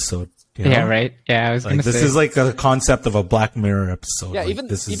Mirror episode. You know? Yeah, right. Yeah, I was going to say. This is like a concept of a Black Mirror episode. Yeah, like, even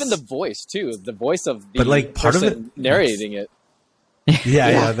the voice too. The voice of the but like part of person it narrating it.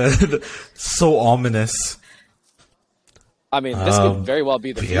 Yeah. So ominous. I mean, this could very well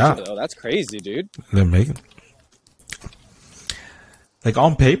be the future, though. That's crazy, dude. They're making like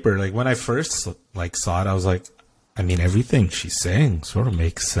on paper. Like when I first saw it, I was like, I mean, everything she's saying sort of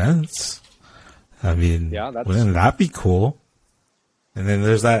makes sense. I mean, wouldn't that be cool? And then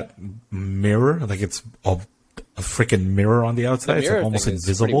there's that mirror, like it's a freaking mirror on the outside. It's like almost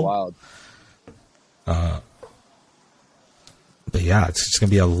invisible. Wild. But yeah, it's just gonna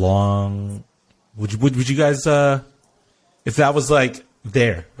be a long. Would you guys if that was like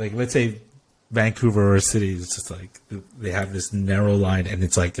there, like let's say Vancouver or a city, it's just like they have this narrow line and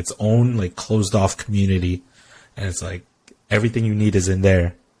it's like its own like closed off community, and it's like everything you need is in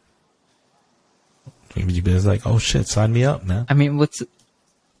there. Maybe you'd be like, oh shit, sign me up, man. I mean, what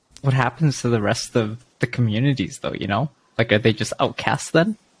happens to the rest of the communities, though? Like, are they just outcast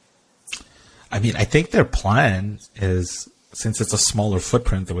then? I mean, I think their plan is, since it's a smaller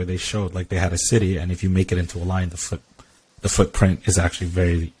footprint, the way they showed, like they had a city, and if you make it into a line, the footprint is actually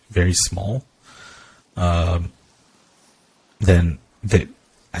very, very small. Then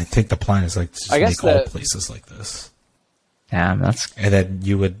I think the plan is like to just make all places like this. Damn, and then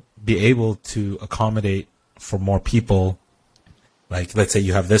you would be able to accommodate for more people. Like, let's say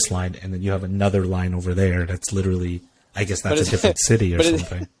you have this line, and then you have another line over there. That's literally, I guess that's a different city or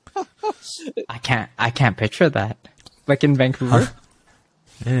something. I can't picture that. Like in Vancouver. Huh?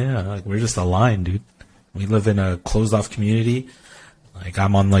 Yeah, like we're just a line, dude. We live in a closed off community. Like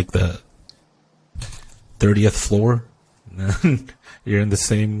I'm on like the 30th floor. You're in the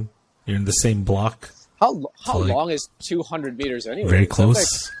same block. How long is 200 meters anyway? Very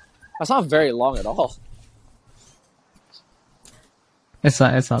close. That's not very long at all. It's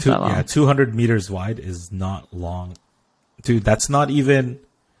not that long. Yeah, 200 meters wide is not long. Dude, that's not even...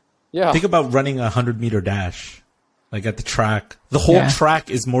 Yeah. Think about running a 100-meter dash. Like at the track. The whole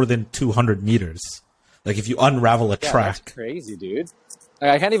track is more than 200 meters. Like if you unravel a track. That's crazy, dude. Like,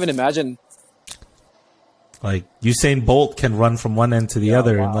 I can't even imagine... Like Usain Bolt can run from one end to the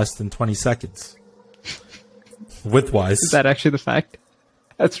other in less than 20 seconds. Widthwise. Is that actually the fact?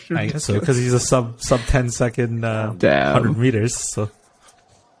 That's true. I guess so, because he's a sub 10 second 100 meters. So.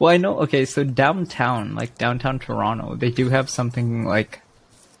 Well, I know. Okay, so downtown, like downtown Toronto, they do have something like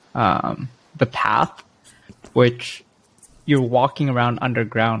the path, which you're walking around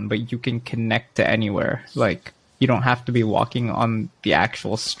underground, but you can connect to anywhere. Like you don't have to be walking on the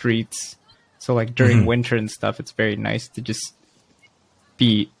actual streets. So like during winter and stuff, it's very nice to just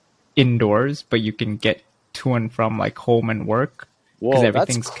be indoors, but you can get to and from like home and work because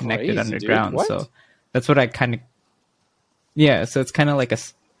everything's connected underground. So that's what I kind of, so it's kind of like I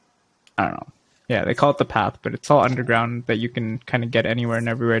don't know. Yeah, they call it the path, but it's all underground that you can kind of get anywhere and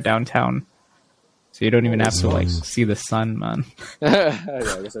everywhere downtown. So you don't even have to like see the sun, man.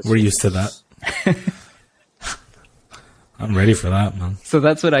 We're used to that. I'm ready for that, man. So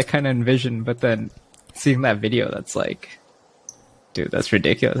that's what I kind of envisioned, but then seeing that video, that's like, dude, that's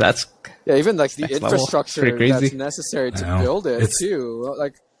ridiculous. That's even like the infrastructure that's necessary to build it too.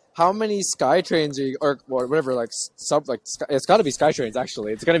 Like, how many SkyTrains or whatever, like it's got to be SkyTrains.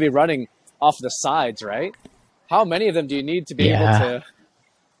 Actually, it's going to be running off the sides, right? How many of them do you need to be able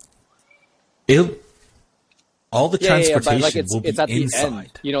to? All the transportation like will be it's at inside. The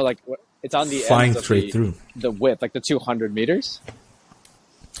end. You know, like it's on the flying ends straight through the width, like the 200 meters.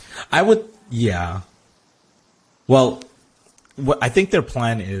 I would, Well, what I think their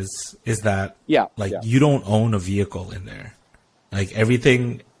plan is that you don't own a vehicle in there. Like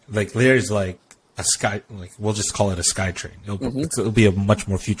everything, like there's like a we'll just call it a SkyTrain. It'll be a much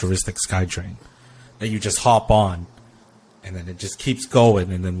more futuristic SkyTrain that you just hop on, and then it just keeps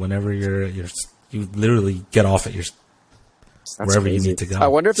going. And then whenever you literally get off at wherever you need to go. I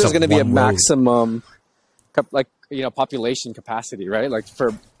wonder if there's going to be a maximum, population capacity, right? Like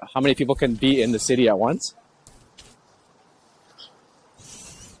for how many people can be in the city at once.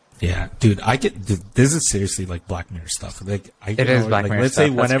 Yeah, dude, this is seriously like Black Mirror stuff. Like, it is Black Mirror let's stuff. say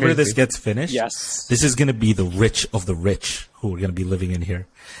whenever this gets finished, this is going to be the rich of the rich who are going to be living in here,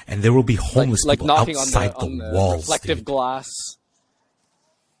 and there will be homeless people outside the walls, reflective glass.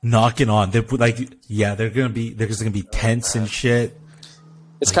 knocking on. They're like, yeah, there's gonna be tents and shit.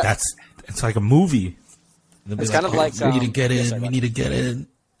 It's like, it's like a movie. It's kind of like we need to get in. We need to get in.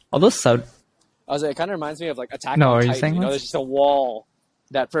 Although Saudi, it kind of reminds me of like Attack No, on are you Titan. saying You know, that? there's just a wall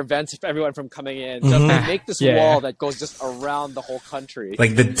that prevents everyone from coming in. Just they make this Yeah. wall that goes just around the whole country.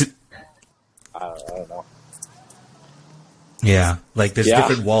 Like I don't know. Yeah, like there's Yeah.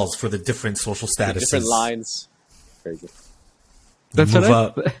 different walls for the different social statuses. Different lines. Crazy. that's Move what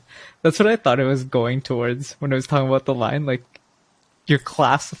up. that's what I thought it was going towards when I was talking about the line. Like, you're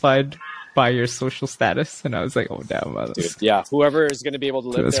classified by your social status, and I was like, oh damn, wow, Dude, that's- yeah, whoever is going to be able to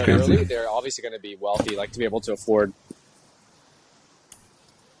live That's there crazy. early, they're obviously going to be wealthy, like to be able to afford.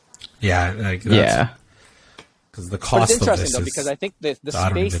 Yeah, like yeah. because the But cost it's of interesting this though, is because I think the I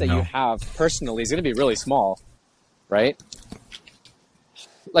don't space even that you know. have personally is going to be really small, right?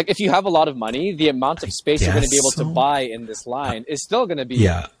 Like if you have a lot of money, the amount of space you're going to be able guess to so. buy in this line is still going to be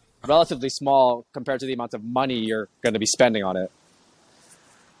yeah. relatively small compared to the amount of money you're going to be spending on it.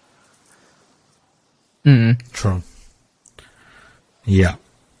 True. Yeah.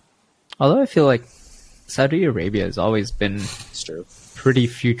 Although I feel like Saudi Arabia has always been It's true. pretty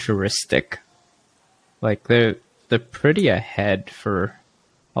futuristic. Like they're pretty ahead for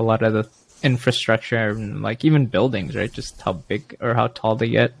a lot of the infrastructure and like even buildings, right? Just how big or how tall they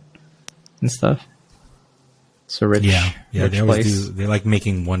get and stuff. It's a rich, Yeah. Yeah. rich They always place. do. They like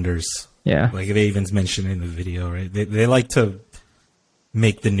making wonders. Yeah. Like they even mentioned in the video, right? They like to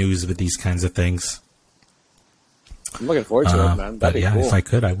make the news with these kinds of things. I'm looking forward to it, man. But That'd be yeah, cool. if I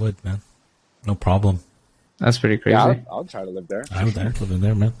could, I would, man. No problem. That's pretty crazy. Yeah, I'll try to live there. I would live in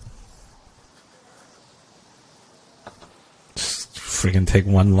there, man. Just friggin' take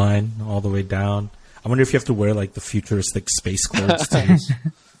one line all the way down. I wonder if you have to wear like the futuristic space clothes too,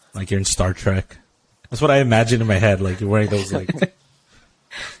 like you're in Star Trek. That's what I imagine in my head. Like you're wearing those like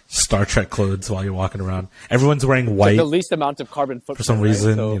Star Trek clothes while you're walking around. Everyone's wearing Like white the least amount of carbon footprint for some right?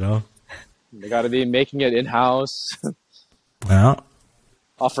 reason, So you know. they got to be making it in house, Yeah,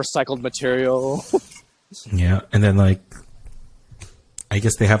 off recycled material. yeah, and then like, I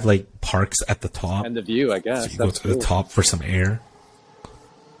guess they have like parks at the top. And the view, I guess. So you go That's to the cool. top for some air.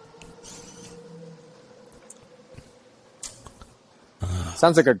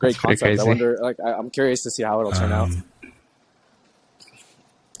 Sounds like a great pretty concept. I crazy. wonder, like, I'm curious to see how it'll turn out.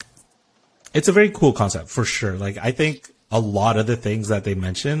 It's a very cool concept for sure. Like I think a lot of the things that they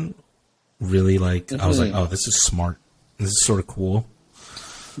mention really like I was like, oh, this is smart. This is sort of cool.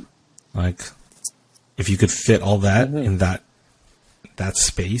 Like if you could fit all that in that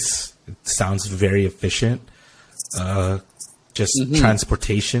space, it sounds very efficient. Just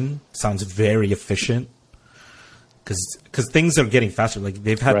transportation sounds very efficient. Because things are getting faster. Like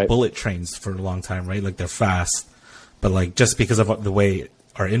they've had Right. bullet trains for a long time, right? Like they're fast, but like just because of the way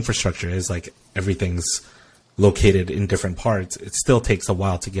our infrastructure is, like everything's located in different parts, it still takes a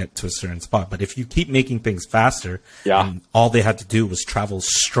while to get to a certain spot. But if you keep making things faster, Yeah. and all they had to do was travel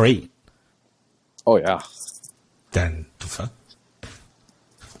straight, Oh, yeah. then the fuck?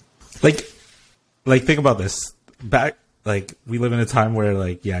 Like think about this. Back, like we live in a time where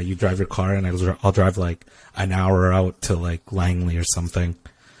like, yeah, you drive your car and I'll drive like an hour out to like Langley or something.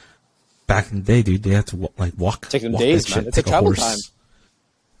 Back in the day, dude, they had to walk. Take them walk days, that man. shit, It's a take travel horse. time.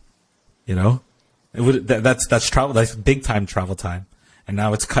 You know, it would that's travel. That's big time travel time. And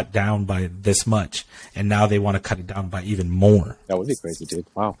now it's cut down by this much. And now they want to cut it down by even more. That would be crazy, dude.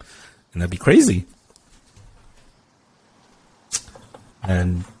 Wow. And that'd be crazy.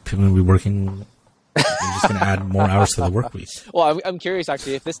 And people will be working. They're just going to add more hours to the work week. Well, I'm curious,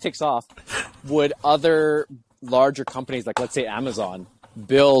 actually, if this takes off, would other larger companies, like let's say Amazon,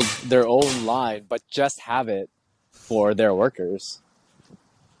 build their own line, but just have it for their workers?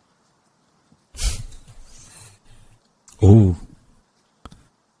 Ooh.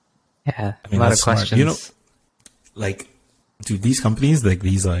 Yeah, I mean, a lot of that's smart. questions. You know, like, dude, these companies, like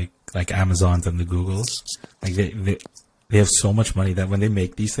these, like Amazons and the Googles, like they have so much money that when they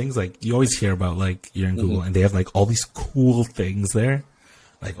make these things, like you always hear about, like you're in Google and they have like all these cool things there.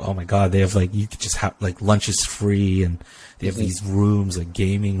 Like, oh my God, they have like, you could just have like lunch is free and they have these rooms, like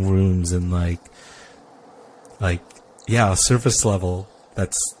gaming rooms and like, yeah, a service level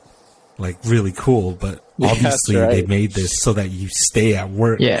that's like really cool, but obviously right. they made this so that you stay at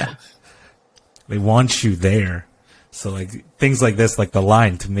work. yeah, They want you there. So like things like this, like the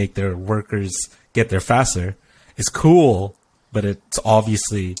line to make their workers get there faster is cool, but it's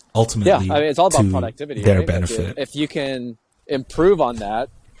obviously ultimately Yeah, I mean, it's all about to productivity. their right? Like, benefit. if you can improve on that,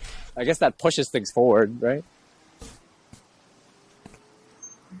 I guess that pushes things forward, right?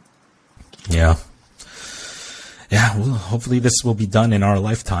 Yeah. yeah, well, hopefully this will be done in our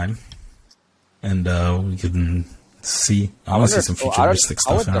lifetime, and we can see. I want to see some futuristic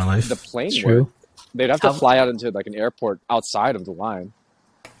stuff in our life. The plane True. work? They'd have to fly out into like an airport outside of the line.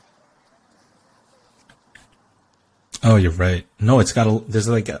 Oh, you're right. No, it's got a. There's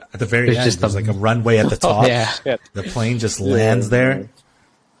like at the very end. There's like a runway at the top. Yeah. The plane just lands there, and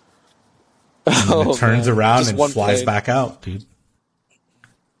then it turns around and flies back out, dude.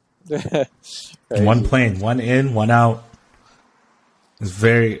 One plane, one in, one out. It's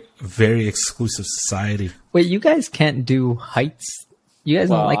very, very exclusive society. Wait, you guys can't do heights? You guys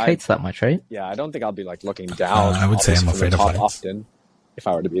don't like heights that much, right? Yeah, I don't think I'll be like looking down. I would say I'm afraid of heights often if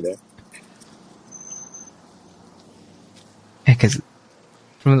I were to be there. Yeah, because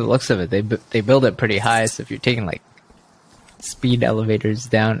from the looks of it, they build it pretty high. So if you're taking like speed elevators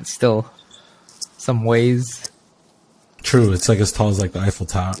down, it's still some ways. True, it's like as tall as like the Eiffel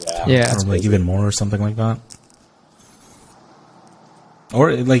Tower. Yeah, or like even more or something like that.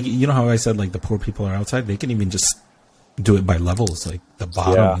 Or like, you know how I said like the poor people are outside? They can even just do it by levels. Like the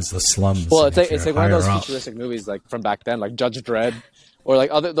bottom is the slums. Well, it's like one of those futuristic movies like from back then, like Judge Dredd, or like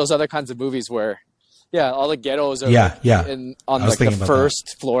those other kinds of movies where, all the ghettos are on like the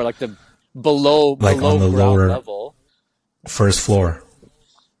first floor, like the below on the lower level, first floor.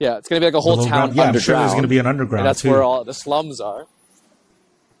 Yeah, it's gonna be like a whole town underground. I'm sure there's gonna be an underground. And that's where all the slums are.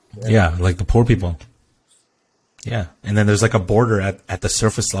 Yeah, like the poor people. Yeah, and then there's like a border at the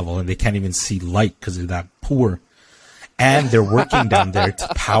surface level, and they can't even see light because they're that poor. And they're working down there to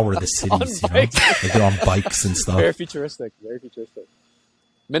power the cities, like they're on bikes and stuff. Very futuristic.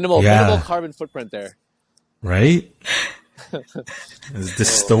 Minimal carbon footprint there. Right? It's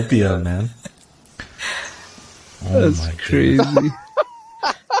dystopia, man. Oh, that's my crazy.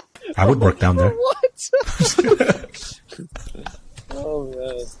 I would work down there. What? Oh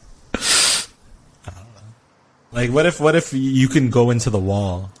man. Like, what if you can go into the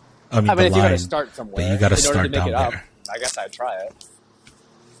wall? I mean, if you gotta start somewhere, but you gotta start down there. I guess I'd try it.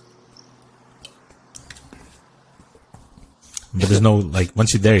 But there's no, like,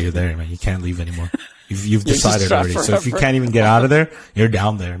 once you're there, man. You can't leave anymore. You've decided already. So if you can't even get out of there, you're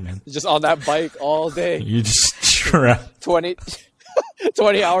down there, man. You're just on that bike all day. You're just trapped. 20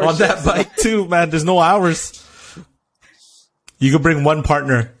 hours. On that bike too, man. There's no hours. You could bring one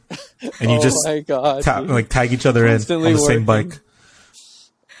partner, and you just tag each other in on the same bike.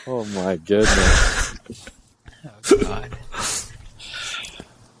 Oh my goodness. Oh god.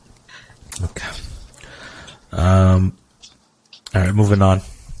 Okay. All right, moving on.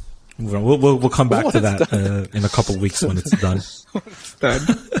 We'll come back to that in a couple weeks when it's done. Done.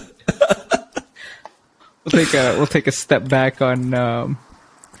 We'll take a step back on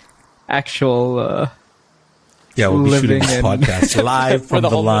actual. We'll be shooting this podcast live from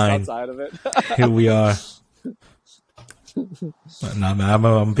the line. Here we are. Nah, man, I'm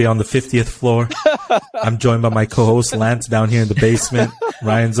gonna be on the 50th floor. I'm joined by my co-host Lance down here in the basement.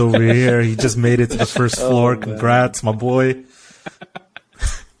 Ryan's over here. He just made it to the first floor. Congrats, my boy.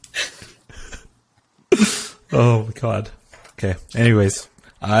 Oh my god. Okay. Anyways,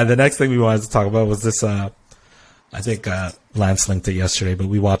 the next thing we wanted to talk about was this. I think Lance linked it yesterday, but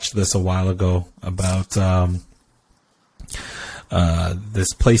we watched this a while ago about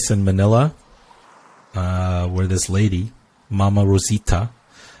this place in Manila where this lady, Mama Rosita,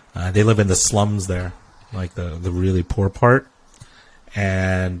 they live in the slums there, like the really poor part,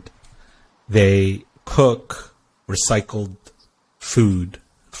 and they cook recycled food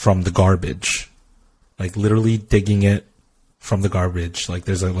from the garbage. Like literally digging it from the garbage. Like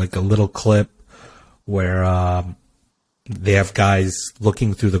there's a little clip where they have guys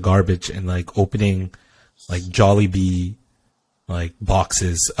looking through the garbage and like opening like Jollibee like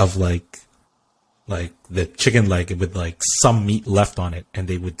boxes of like the chicken leg with like some meat left on it, and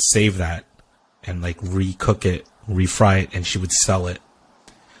they would save that and like recook it, refry it, and she would sell it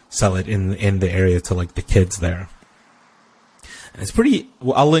in the area to like the kids there. And it's pretty.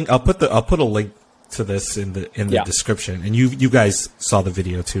 Well, I'll put a link to this in the description, and you guys saw the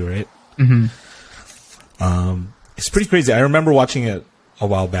video too, right? Mm-hmm. It's pretty crazy. I remember watching it a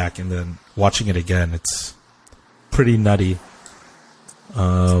while back, and then watching it again. It's pretty nutty.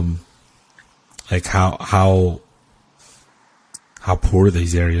 Like how poor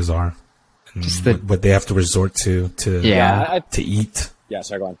these areas are, and what they have to resort to eat. Yeah,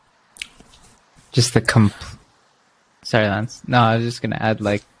 sorry, go on. Just Sorry, Lance. No, I was just gonna add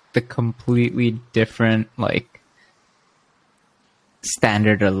like the completely different like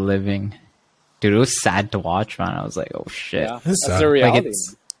standard of living. Dude, it was sad to watch, man. I was like, oh shit. Yeah, that's the reality. Like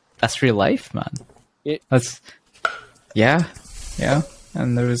that's real life, man. Yeah.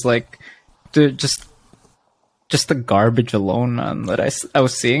 And there was like just just the garbage alone, man, that I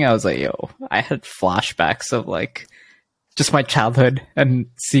was seeing, I was like, yo, I had flashbacks of like just my childhood and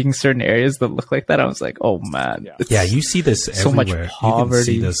seeing certain areas that look like that. I was like, oh man. Yeah, you see this so everywhere. much poverty. You can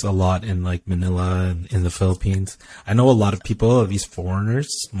see this a lot in like Manila and in the Philippines. I know a lot of people, at least foreigners,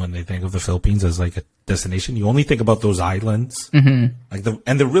 when they think of the Philippines as like a destination, you only think about those islands. Like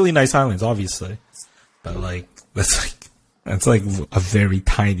and the really nice islands, obviously. But like, that's like a very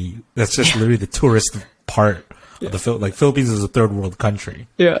tiny, that's just literally the tourist part of the Philippines is a third world country.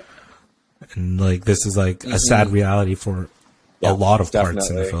 Yeah. And like, this is like a sad reality for a lot of parts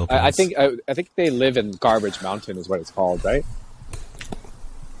in the Philippines. I think they live in Garbage Mountain is what it's called, right?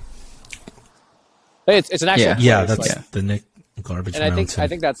 It's an actual place, yeah, that's the Garbage and Mountain. I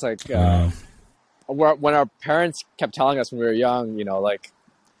think that's like when our parents kept telling us when we were young,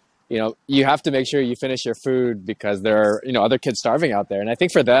 you have to make sure you finish your food because there are, other kids starving out there. And I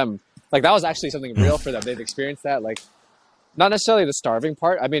think for them, like that was actually something real for them. They've experienced that, like not necessarily the starving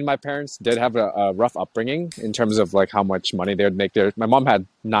part. I mean, my parents did have a rough upbringing in terms of like how much money they would make. My mom had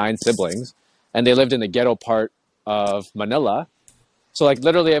 9 siblings and they lived in the ghetto part of Manila. So like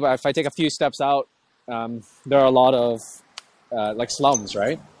literally if I take a few steps out, there are a lot of like slums,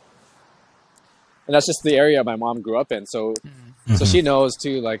 right? And that's just the area my mom grew up in. So so she knows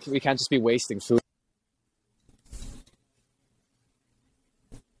too, like we can't just be wasting food.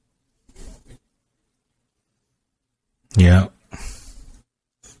 Yeah.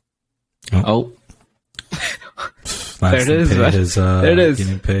 Oh. There it is. There it is.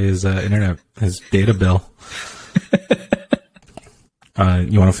 Didn't pay his internet, his data bill.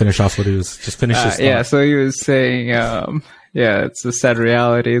 You want to finish off what he was just finish this? Yeah. So he was saying, it's a sad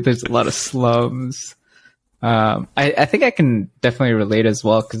reality. There's a lot of slums. I think I can definitely relate as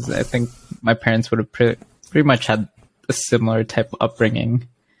well because I think my parents would have pretty much had a similar type of upbringing.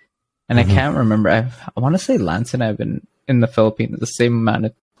 And I can't remember. I want to say Lance and I have been in the Philippines the same amount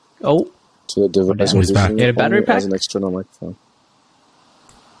of. Oh, to the device. He's back. Yeah, a battery pack. As an external microphone.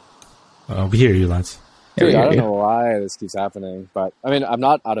 We hear you, Lance. Dude, I don't know why this keeps happening, but I mean, I'm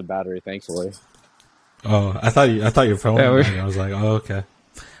not out of battery, thankfully. Oh, I thought your phone. I was like, oh, okay.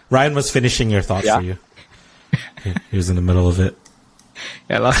 Ryan was finishing your thought for you. He was in the middle of it.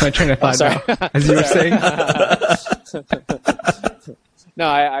 Yeah, I lost my train of thought now, as you were saying. No,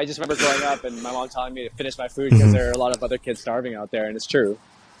 I just remember growing up and my mom telling me to finish my food because there are a lot of other kids starving out there, and it's true.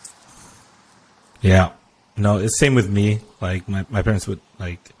 Yeah. No, it's same with me. Like, my parents would,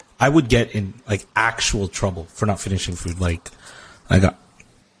 like, I would get in, like, actual trouble for not finishing food. Like, I got,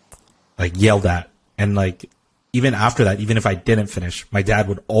 like, yelled at. And, like, even after that, even if I didn't finish, my dad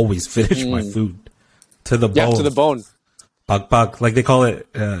would always finish my food. To the bone. Yeah, to the bone. Pag. Like they call it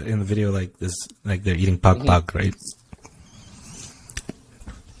in the video, like this, like they're eating pag, right?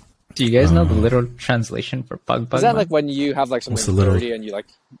 Do you guys know the literal translation for pag? Is that like when you have like something dirty and you like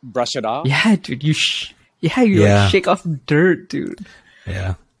brush it off? Yeah, dude. You like, shake off dirt, dude.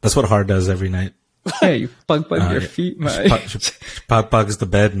 Yeah, that's what Hard does every night. Yeah, you pag your feet, man. Pag's the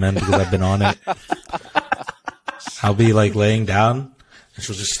bed, man, because I've been on it. I'll be like laying down. And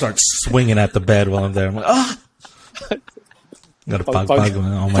she'll just start swinging at the bed while I'm there. I'm like, ah! Got a pag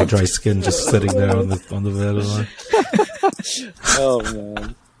on my dry skin just sitting there on the bed. Oh,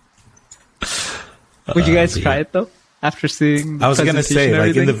 man. Would you guys try it, though? After seeing the I was going to say, like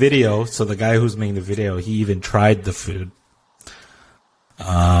everything? in the video, so the guy who's making the video, he even tried the food.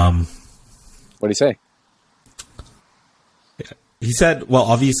 What did he say? He said, well,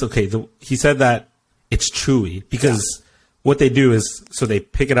 obviously, he said that it's chewy because what they do is, so they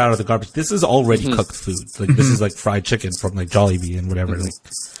pick it out of the garbage. This is already cooked food. Like, this is like fried chicken from like Jollibee and whatever, like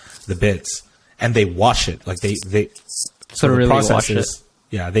the bits. And they wash it. Like they so the really wash it.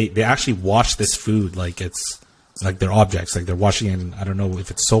 Yeah, they actually wash this food like it's like they're objects. Like they're washing in, I don't know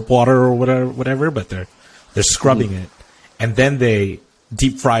if it's soap water or whatever, but they're scrubbing it. And then they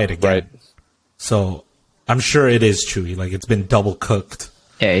deep fry it again. Right. So I'm sure it is chewy. Like it's been double cooked.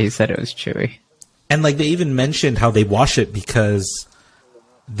 Yeah, he said it was chewy. And like they even mentioned how they wash it because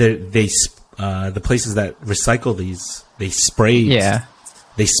the places that recycle these, they spray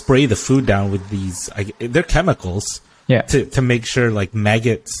the food down with these. They're chemicals. Yeah. To make sure like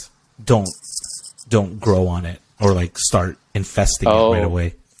maggots don't grow on it or like start infesting it right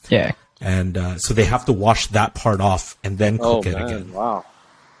away. Yeah. And so they have to wash that part off and then cook it again. Wow.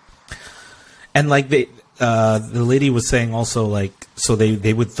 And like the lady was saying also, like, so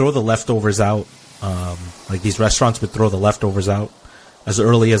they would throw the leftovers out. Like these restaurants would throw the leftovers out as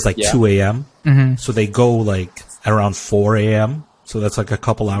early as like 2 a.m. Mm-hmm. So they go like around 4 a.m. So that's like a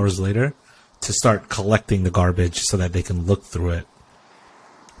couple hours later to start collecting the garbage so that they can look through it.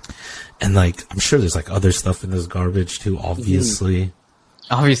 And like, I'm sure there's like other stuff in this garbage too, obviously.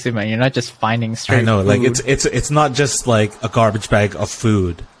 Obviously, man, you're not just finding straight I know, food. like it's not just like a garbage bag of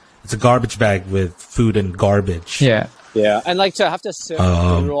food. It's a garbage bag with food and garbage. Yeah. Yeah, and like to have to sift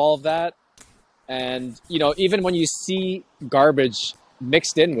through all of that, and you know, even when you see garbage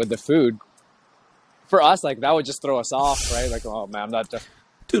mixed in with the food, for us, like that would just throw us off, right? Like, oh man, I'm not.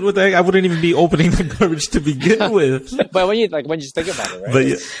 Dude, what the heck? I wouldn't even be opening the garbage to begin with. But when you think about it, right?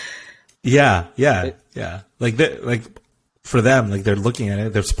 But yeah. Like for them, like they're looking at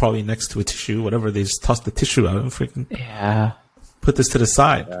it. There's probably next to a tissue, whatever. They just toss the tissue out and freaking put this to the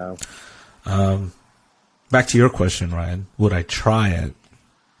side. Yeah. Back to your question, Ryan. Would I try it?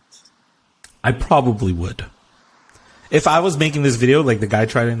 I probably would. If I was making this video, like the guy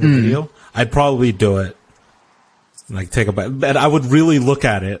tried it in the video, I'd probably do it. Like take a bite. And I would really look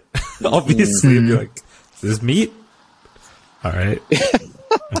at it, obviously, and be like, is this meat? All right.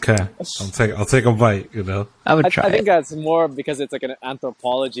 Okay. I'll take a bite, you know? I would try I think that's more because it's like an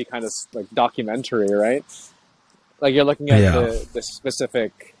anthropology kind of like documentary, right? Like you're looking at the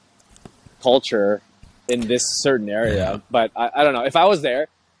specific culture in this certain area. Yeah. But I don't know. If I was there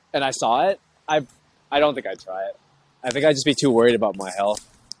and I saw it, I don't think I'd try it. I think I'd just be too worried about my health.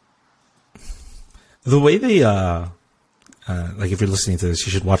 The way they, like if you're listening to this,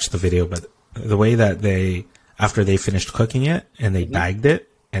 you should watch the video, but the way that they, after they finished cooking it and they bagged it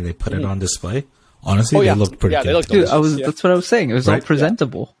and they put it on display, honestly, they looked pretty good. They looked delicious. That's what I was saying. It was all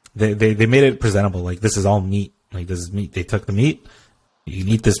presentable. Yeah. They made it presentable. Like, this is all meat. Like, this is meat. They took the meat. You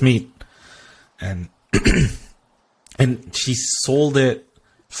can eat this meat. And, and she sold it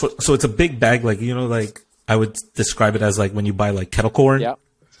so it's a big bag. Like, you know, like I would describe it as like when you buy like kettle corn. Yeah.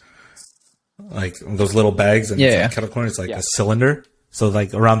 Like those little bags and it's like kettle corn. It's like a cylinder. So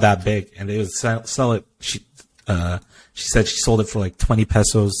like around that big, and they would sell it. She said she sold it for like 20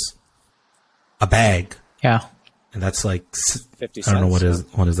 pesos a bag. Yeah. And that's like 50 cents. I don't know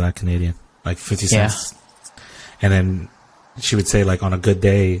what is that Canadian? Like 50 cents. And then she would say like on a good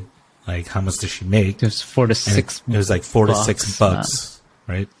day, like how much does she make? It was 4 to 6. It was like 4 to 6 bucks,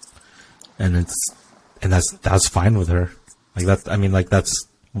 right? And that's fine with her. Like that. I mean, like that's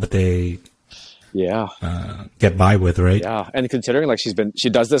what they get by with, right? Yeah, and considering like she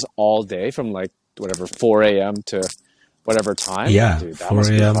does this all day from like whatever 4 a.m. to whatever time. Yeah, dude, that 4 must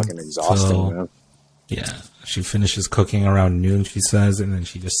be a.m. fucking exhausting, man. Yeah, she finishes cooking around noon, she says, and then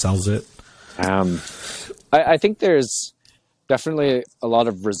she just sells it. I think there's definitely a lot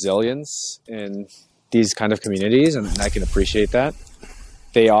of resilience in these kind of communities, and I can appreciate that.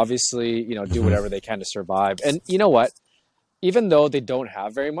 They obviously, you know, do whatever they can to survive. And you know what? Even though they don't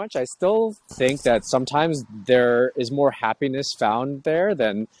have very much, I still think that sometimes there is more happiness found there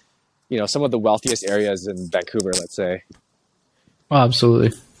than, you know, some of the wealthiest areas in Vancouver, let's say. Oh,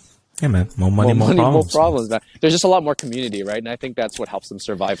 absolutely. Yeah, man. More money, more problems. More problems, man. There's just a lot more community, right? And I think that's what helps them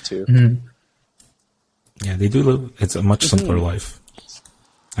survive too. Mm-hmm. Yeah, they do live. It's a much simpler life.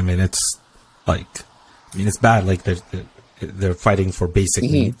 I mean, it's like, it's bad. Like they're fighting for basic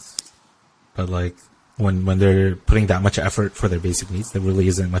needs, but like when they're putting that much effort for their basic needs, there really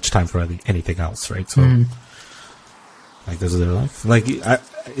isn't much time for anything else, right? So, like, this is their life. Like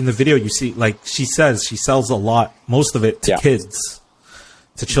in the video, you see, like she says, she sells a lot, most of it to kids,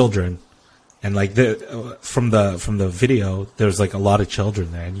 to children. And like from the video, there's like a lot of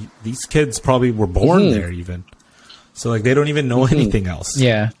children there, and these kids probably were born there even, so like they don't even know anything else.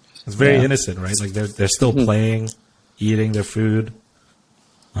 Yeah, it's very innocent, right? Like they're still playing, eating their food.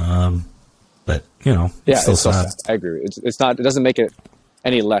 But you know, it's still sad. I agree. It's not. It doesn't make it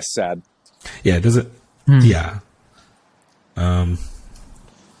any less sad. Yeah, it doesn't. Yeah. But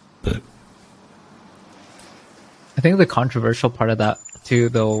I think the controversial part of that too,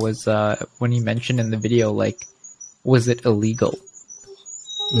 though, was when you mentioned in the video, like, was it illegal?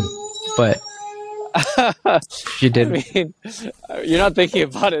 But she did. I mean, you're not thinking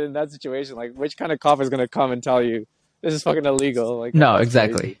about it in that situation. Like, which kind of cop is going to come and tell you this is fucking illegal? Like, no,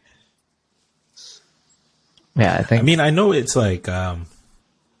 exactly. Crazy. Yeah, I think. I mean, I know it's like I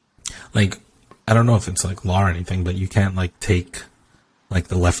don't know if it's like law or anything, but you can't like take like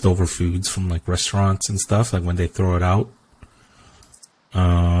the leftover foods from like restaurants and stuff, like when they throw it out.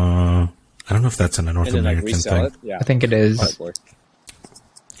 I don't know if that's a North American thing. It? Yeah. I think it is.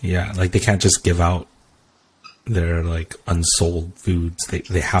 Yeah, like they can't just give out their like unsold foods.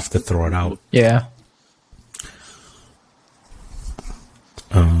 They have to throw it out. Yeah.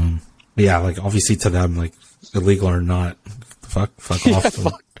 Yeah, like obviously to them, like illegal or not, fuck off.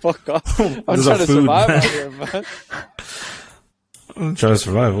 Fuck off. I'm trying to survive out here, man. I'm trying to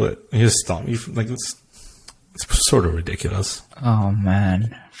survive. What? You just stop me from like it's sort of ridiculous. Oh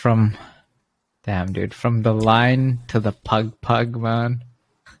man, from Damn, dude. From the line to the pug, man.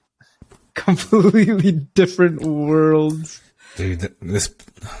 Completely different worlds. Dude,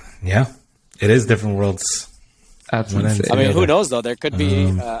 yeah, it is different worlds. That's insane. I mean, who knows though? There could be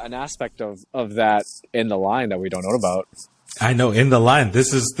an aspect of that in the line that we don't know about. I know, in the line.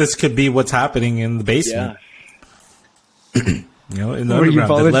 This could be what's happening in the basement. Yeah. You know, in the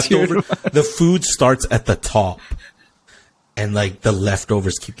underground, the food starts at the top, and like the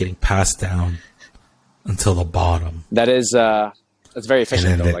leftovers keep getting passed down until the bottom. That's very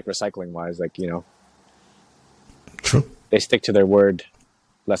efficient though, like recycling wise. Like, you know, true. They stick to their word.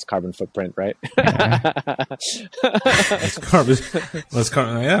 Less carbon footprint, right? Less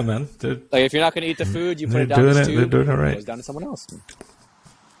carbon. Yeah, man. Dude. Like if you're not going to eat the food, you put it down the tube. They're doing it right. It goes down to someone else.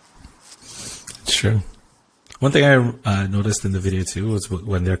 It's true. One thing I noticed in the video too was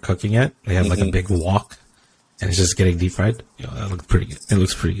when they're cooking it, they have like a big wok, and it's just getting deep fried. You know, that looks pretty good. It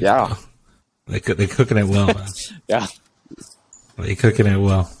looks pretty good. Yeah. They're cooking it well, man. Yeah. They're cooking it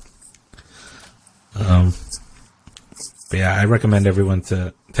well. But yeah, I recommend everyone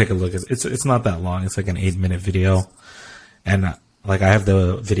to take a look at it. It's not that long. It's like an 8-minute video. And like I have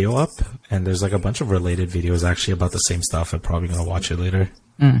the video up, and there's like a bunch of related videos actually about the same stuff. I'm probably going to watch it later.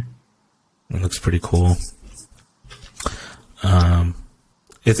 It looks pretty cool.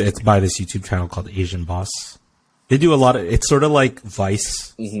 It's by this YouTube channel called Asian Boss. They do a lot of, it's sort of like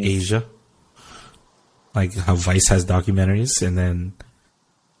Vice Asia. Like how Vice has documentaries, and then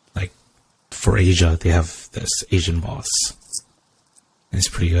like for Asia, they have this Asian Boss. And it's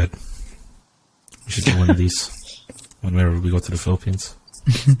pretty good. We should do one of these whenever we go to the Philippines.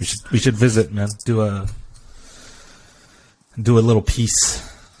 we should visit, man. Do a little piece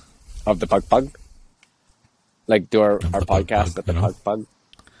of the pug. Like do our podcast at the pug.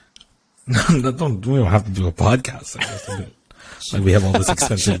 No, we don't have to do a podcast. Like we have all this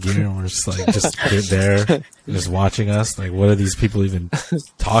expensive gear, and we're just like there, just watching us. Like, what are these people even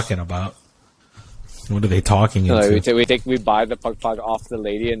talking about? What are they talking into? We buy the pug off the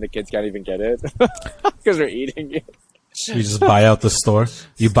lady, and the kids can't even get it because we're eating it. We just buy out the store.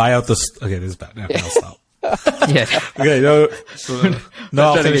 You buy out the. Okay, this is bad. Now I'll stop. Yeah. Okay. No.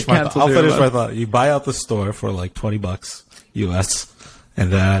 I'll finish my thought. You buy out the store for like $20 US,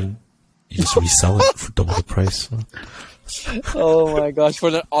 and then you just resell it for double the price. Oh my gosh,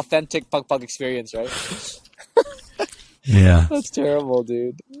 for the authentic pug experience, right? Yeah. That's terrible,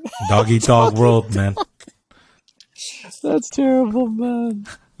 dude. Dog eat dog world, man. That's terrible, man.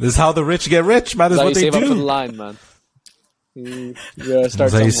 This is how the rich get rich, man. This is what they do. Save up for the line, man. You gotta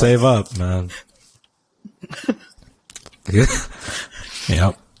start. That's how you save up, man.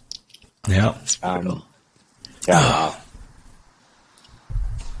 Yep. Yeah.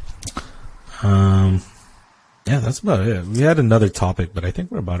 Yeah, that's about it. We had another topic, but I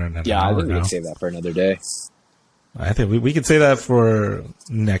think we're about in an hour I think now. we can save that for another day. I think we could say that for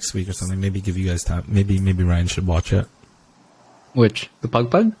next week or something. Maybe give you guys time. Maybe Ryan should watch it. Which? The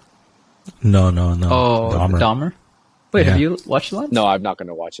Pug? No. Oh, Dahmer? Wait, have you watched that? No, I'm not going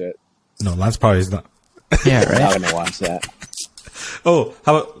to watch it. No, Lance probably is not. Yeah, right? I'm not going to watch that. Oh,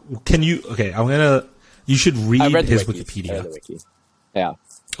 how about, can you, okay, you should read his Wikipedia. I read the wiki. Yeah.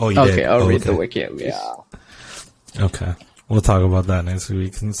 Oh, you did? Okay, I'll read the wiki at least. Yeah. Okay. We'll talk about that next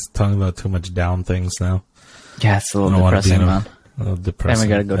week. It's talking about too much down things now. Yeah, it's a little depressing, man. A little depressing.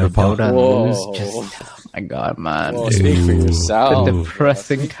 Then we gotta go to Dota and lose. Just, oh my god, man. Whoa, speak for yourself. The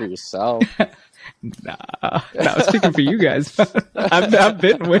depressing. Speak for yourself. Nah, I'm speaking for you guys. I've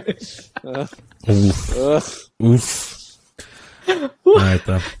been with. Oof. All right,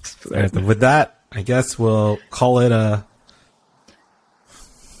 then. With that, I guess we'll call it a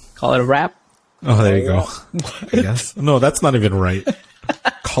wrap. Oh, there you go. I guess. No, that's not even right.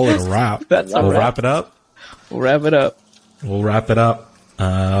 Call it a wrap. We'll wrap it up. We'll wrap it up.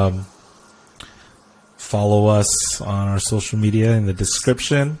 Follow us on our social media in the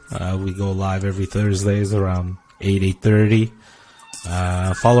description. We go live every Thursdays around 8:30.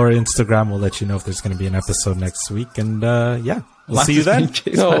 Follow our Instagram. We'll let you know if there's going to be an episode next week. And we'll see you then.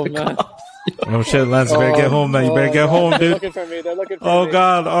 Oh, man. Oh, shit, Lance, you better get home, man. You better get home, dude. They're looking for me. Oh,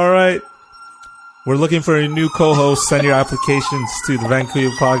 God. All right. We're looking for a new co-host. Send your applications to the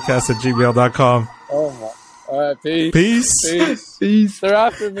VancouverPodcast@gmail.com. Oh, my. All right, peace. Peace. They're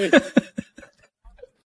after me.